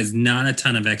mentioned there is not a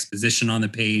ton of exposition on the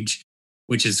page,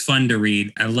 which is fun to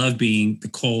read. I love being the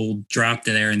cold, dropped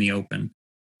there in the open.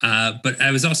 But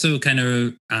I was also kind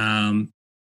of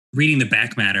reading the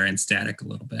back matter in Static a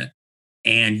little bit.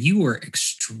 And you were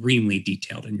extremely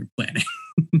detailed in your planning.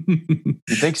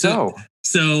 You think so?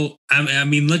 So, I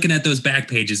mean, looking at those back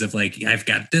pages of like, I've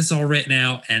got this all written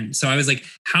out. And so I was like,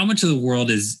 how much of the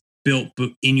world is built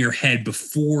in your head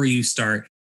before you start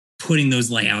putting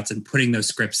those layouts and putting those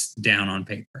scripts down on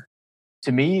paper?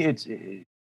 To me, it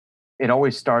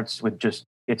always starts with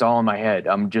it's all in my head.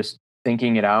 I'm just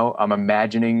thinking it out. I'm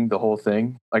imagining the whole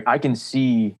thing. Like I can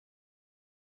see,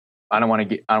 I don't want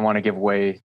to give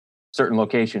away certain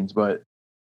locations, but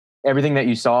everything that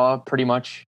you saw, pretty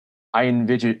much, I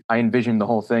envisioned the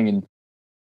whole thing. And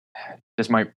this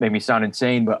might make me sound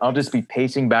insane, but I'll just be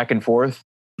pacing back and forth,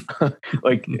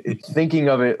 like thinking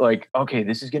of it like, okay,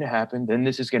 this is going to happen. Then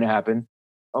this is going to happen.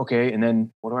 Okay. And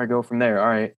then where do I go from there? All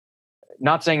right.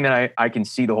 Not saying that I can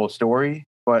see the whole story,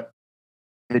 but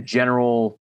the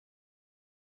general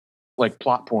like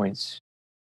plot points,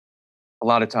 a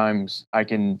lot of times I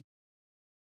can,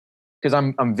 because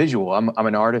I'm visual. I'm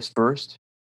an artist first.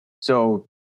 So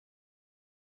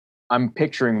I'm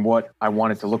picturing what I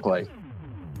want it to look like.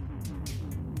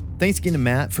 Thanks again to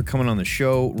Matt for coming on the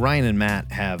show. Ryan and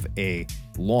Matt have a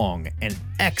long and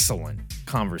excellent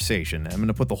conversation. I'm going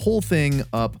to put the whole thing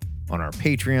up on our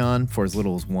Patreon for as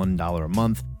little as $1 a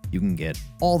month. You can get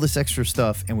all this extra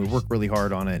stuff, and we work really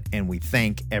hard on it, and we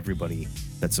thank everybody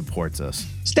that supports us.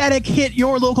 Static hit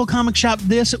your local comic shop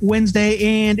this Wednesday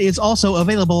and is also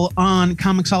available on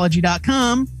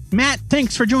Comixology.com. Matt,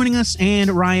 thanks for joining us.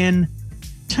 And Ryan,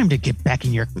 time to get back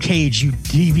in your cage, you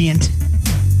deviant.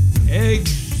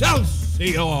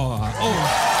 Excelsior! Oh.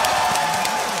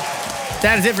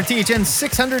 That is it for THN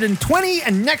 620.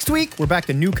 And next week, we're back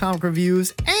to new comic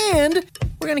reviews. And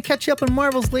we're going to catch you up on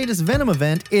Marvel's latest Venom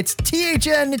event. It's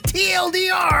THN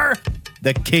TLDR,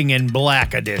 the King in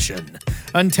Black edition.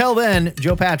 Until then,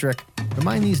 Joe Patrick,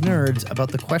 remind these nerds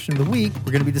about the question of the week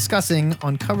we're going to be discussing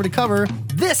on Cover to Cover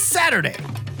this Saturday.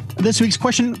 This week's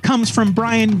question comes from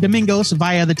Brian Domingos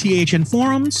via the THN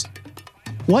forums.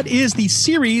 What is the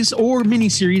series or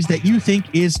miniseries that you think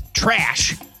is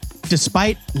trash,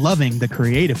 despite loving the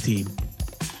creative team?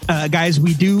 Guys,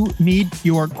 we do need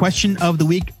your question of the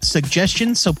week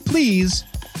suggestions, so please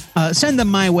send them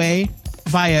my way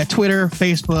via Twitter,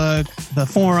 Facebook, the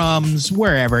forums,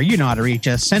 wherever. You know how to reach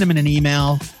us. Send them in an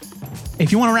email.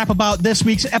 If you want to rap about this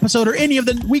week's episode or any of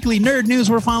the weekly nerd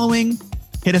news we're following,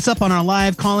 hit us up on our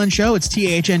live call-in show. It's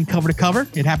THN Cover to Cover.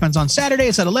 It happens on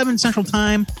Saturdays at 11 Central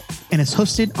Time, and it's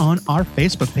hosted on our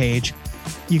Facebook page.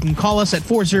 You can call us at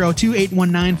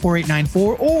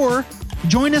 402-819-4894 or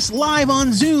join us live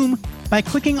on Zoom by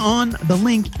clicking on the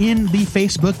link in the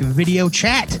Facebook video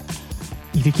chat.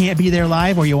 If you can't be there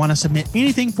live or you want to submit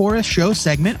anything for a show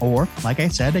segment or, like I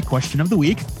said, a question of the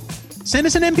week, send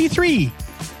us an MP3.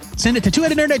 Send it to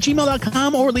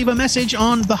twoheadednerd@gmail.com or leave a message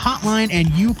on the hotline and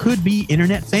you could be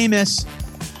internet famous.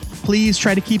 Please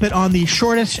try to keep it on the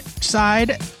shortest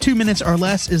side. 2 minutes or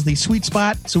less is the sweet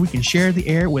spot so we can share the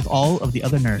air with all of the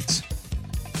other nerds.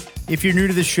 If you're new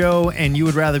to the show and you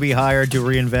would rather be hired to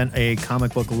reinvent a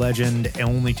comic book legend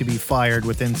only to be fired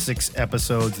within 6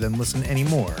 episodes than listen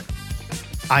anymore,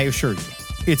 I assure you,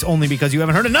 it's only because you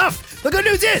haven't heard enough. The good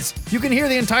news is you can hear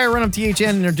the entire run of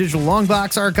THN in our digital long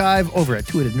box archive over at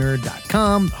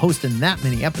twoheadednerd.com, hosting that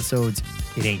many episodes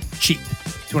it ain't cheap.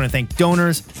 Just want to thank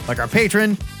donors like our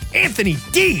patron, Anthony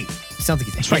D. He sounds like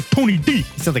he's That's right, Tony D.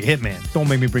 He sounds like a hitman. Don't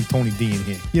make me bring Tony D in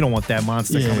here. You don't want that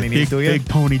monster coming in here, big, do you? big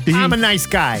Tony D. I'm a nice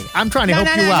guy. I'm trying to help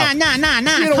you out. No.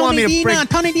 You don't want me to bring...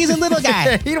 Tony D's a little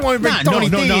guy. You don't want me to bring Tony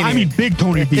D in No, here. I mean big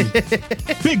Tony D.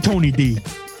 Big Tony D.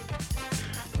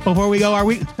 Before we go,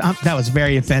 that was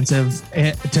very offensive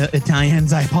to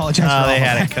Italians. I apologize. Oh,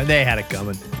 for they had it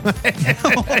coming.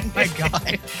 Oh my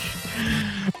God.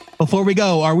 Before we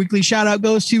go, our weekly shout out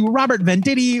goes to Robert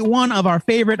Venditti, one of our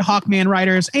favorite Hawkman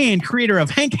writers and creator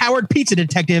of Hank Howard Pizza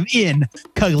Detective in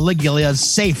Caligula's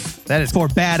Safe. That is for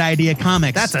Bad Idea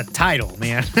Comics. That's a title,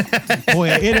 man. Boy,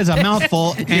 it is a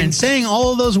mouthful. And saying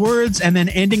all of those words and then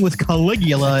ending with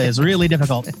Caligula is really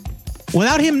difficult.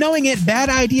 Without him knowing it, Bad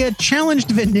Idea challenged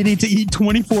Venditti to eat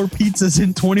 24 pizzas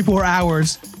in 24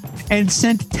 hours and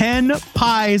sent 10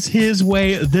 pies his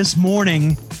way this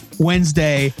morning,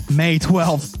 Wednesday, May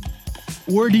 12th.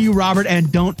 Word to you, Robert,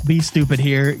 and don't be stupid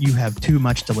here. You have too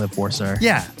much to live for, sir.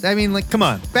 Yeah, I mean, like, come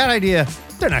on. Bad Idea.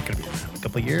 They're not going to be around in a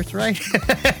couple of years, right?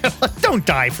 Don't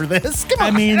die for this. Come on.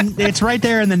 I mean, it's right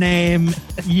there in the name.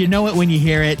 You know it when you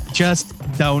hear it. Just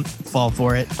don't fall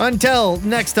for it. Until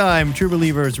next time, true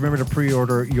believers, remember to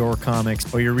pre-order your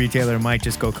comics, or your retailer might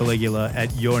just go Caligula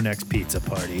at your next pizza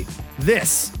party.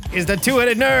 This is the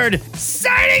Two-Headed Nerd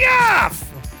signing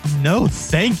off! No,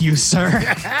 thank you, sir.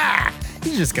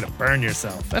 You're just going to burn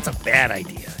yourself. That's a bad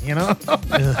idea, you know?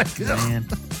 Ugh, man.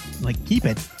 Like, keep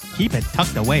it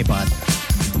tucked away, bud.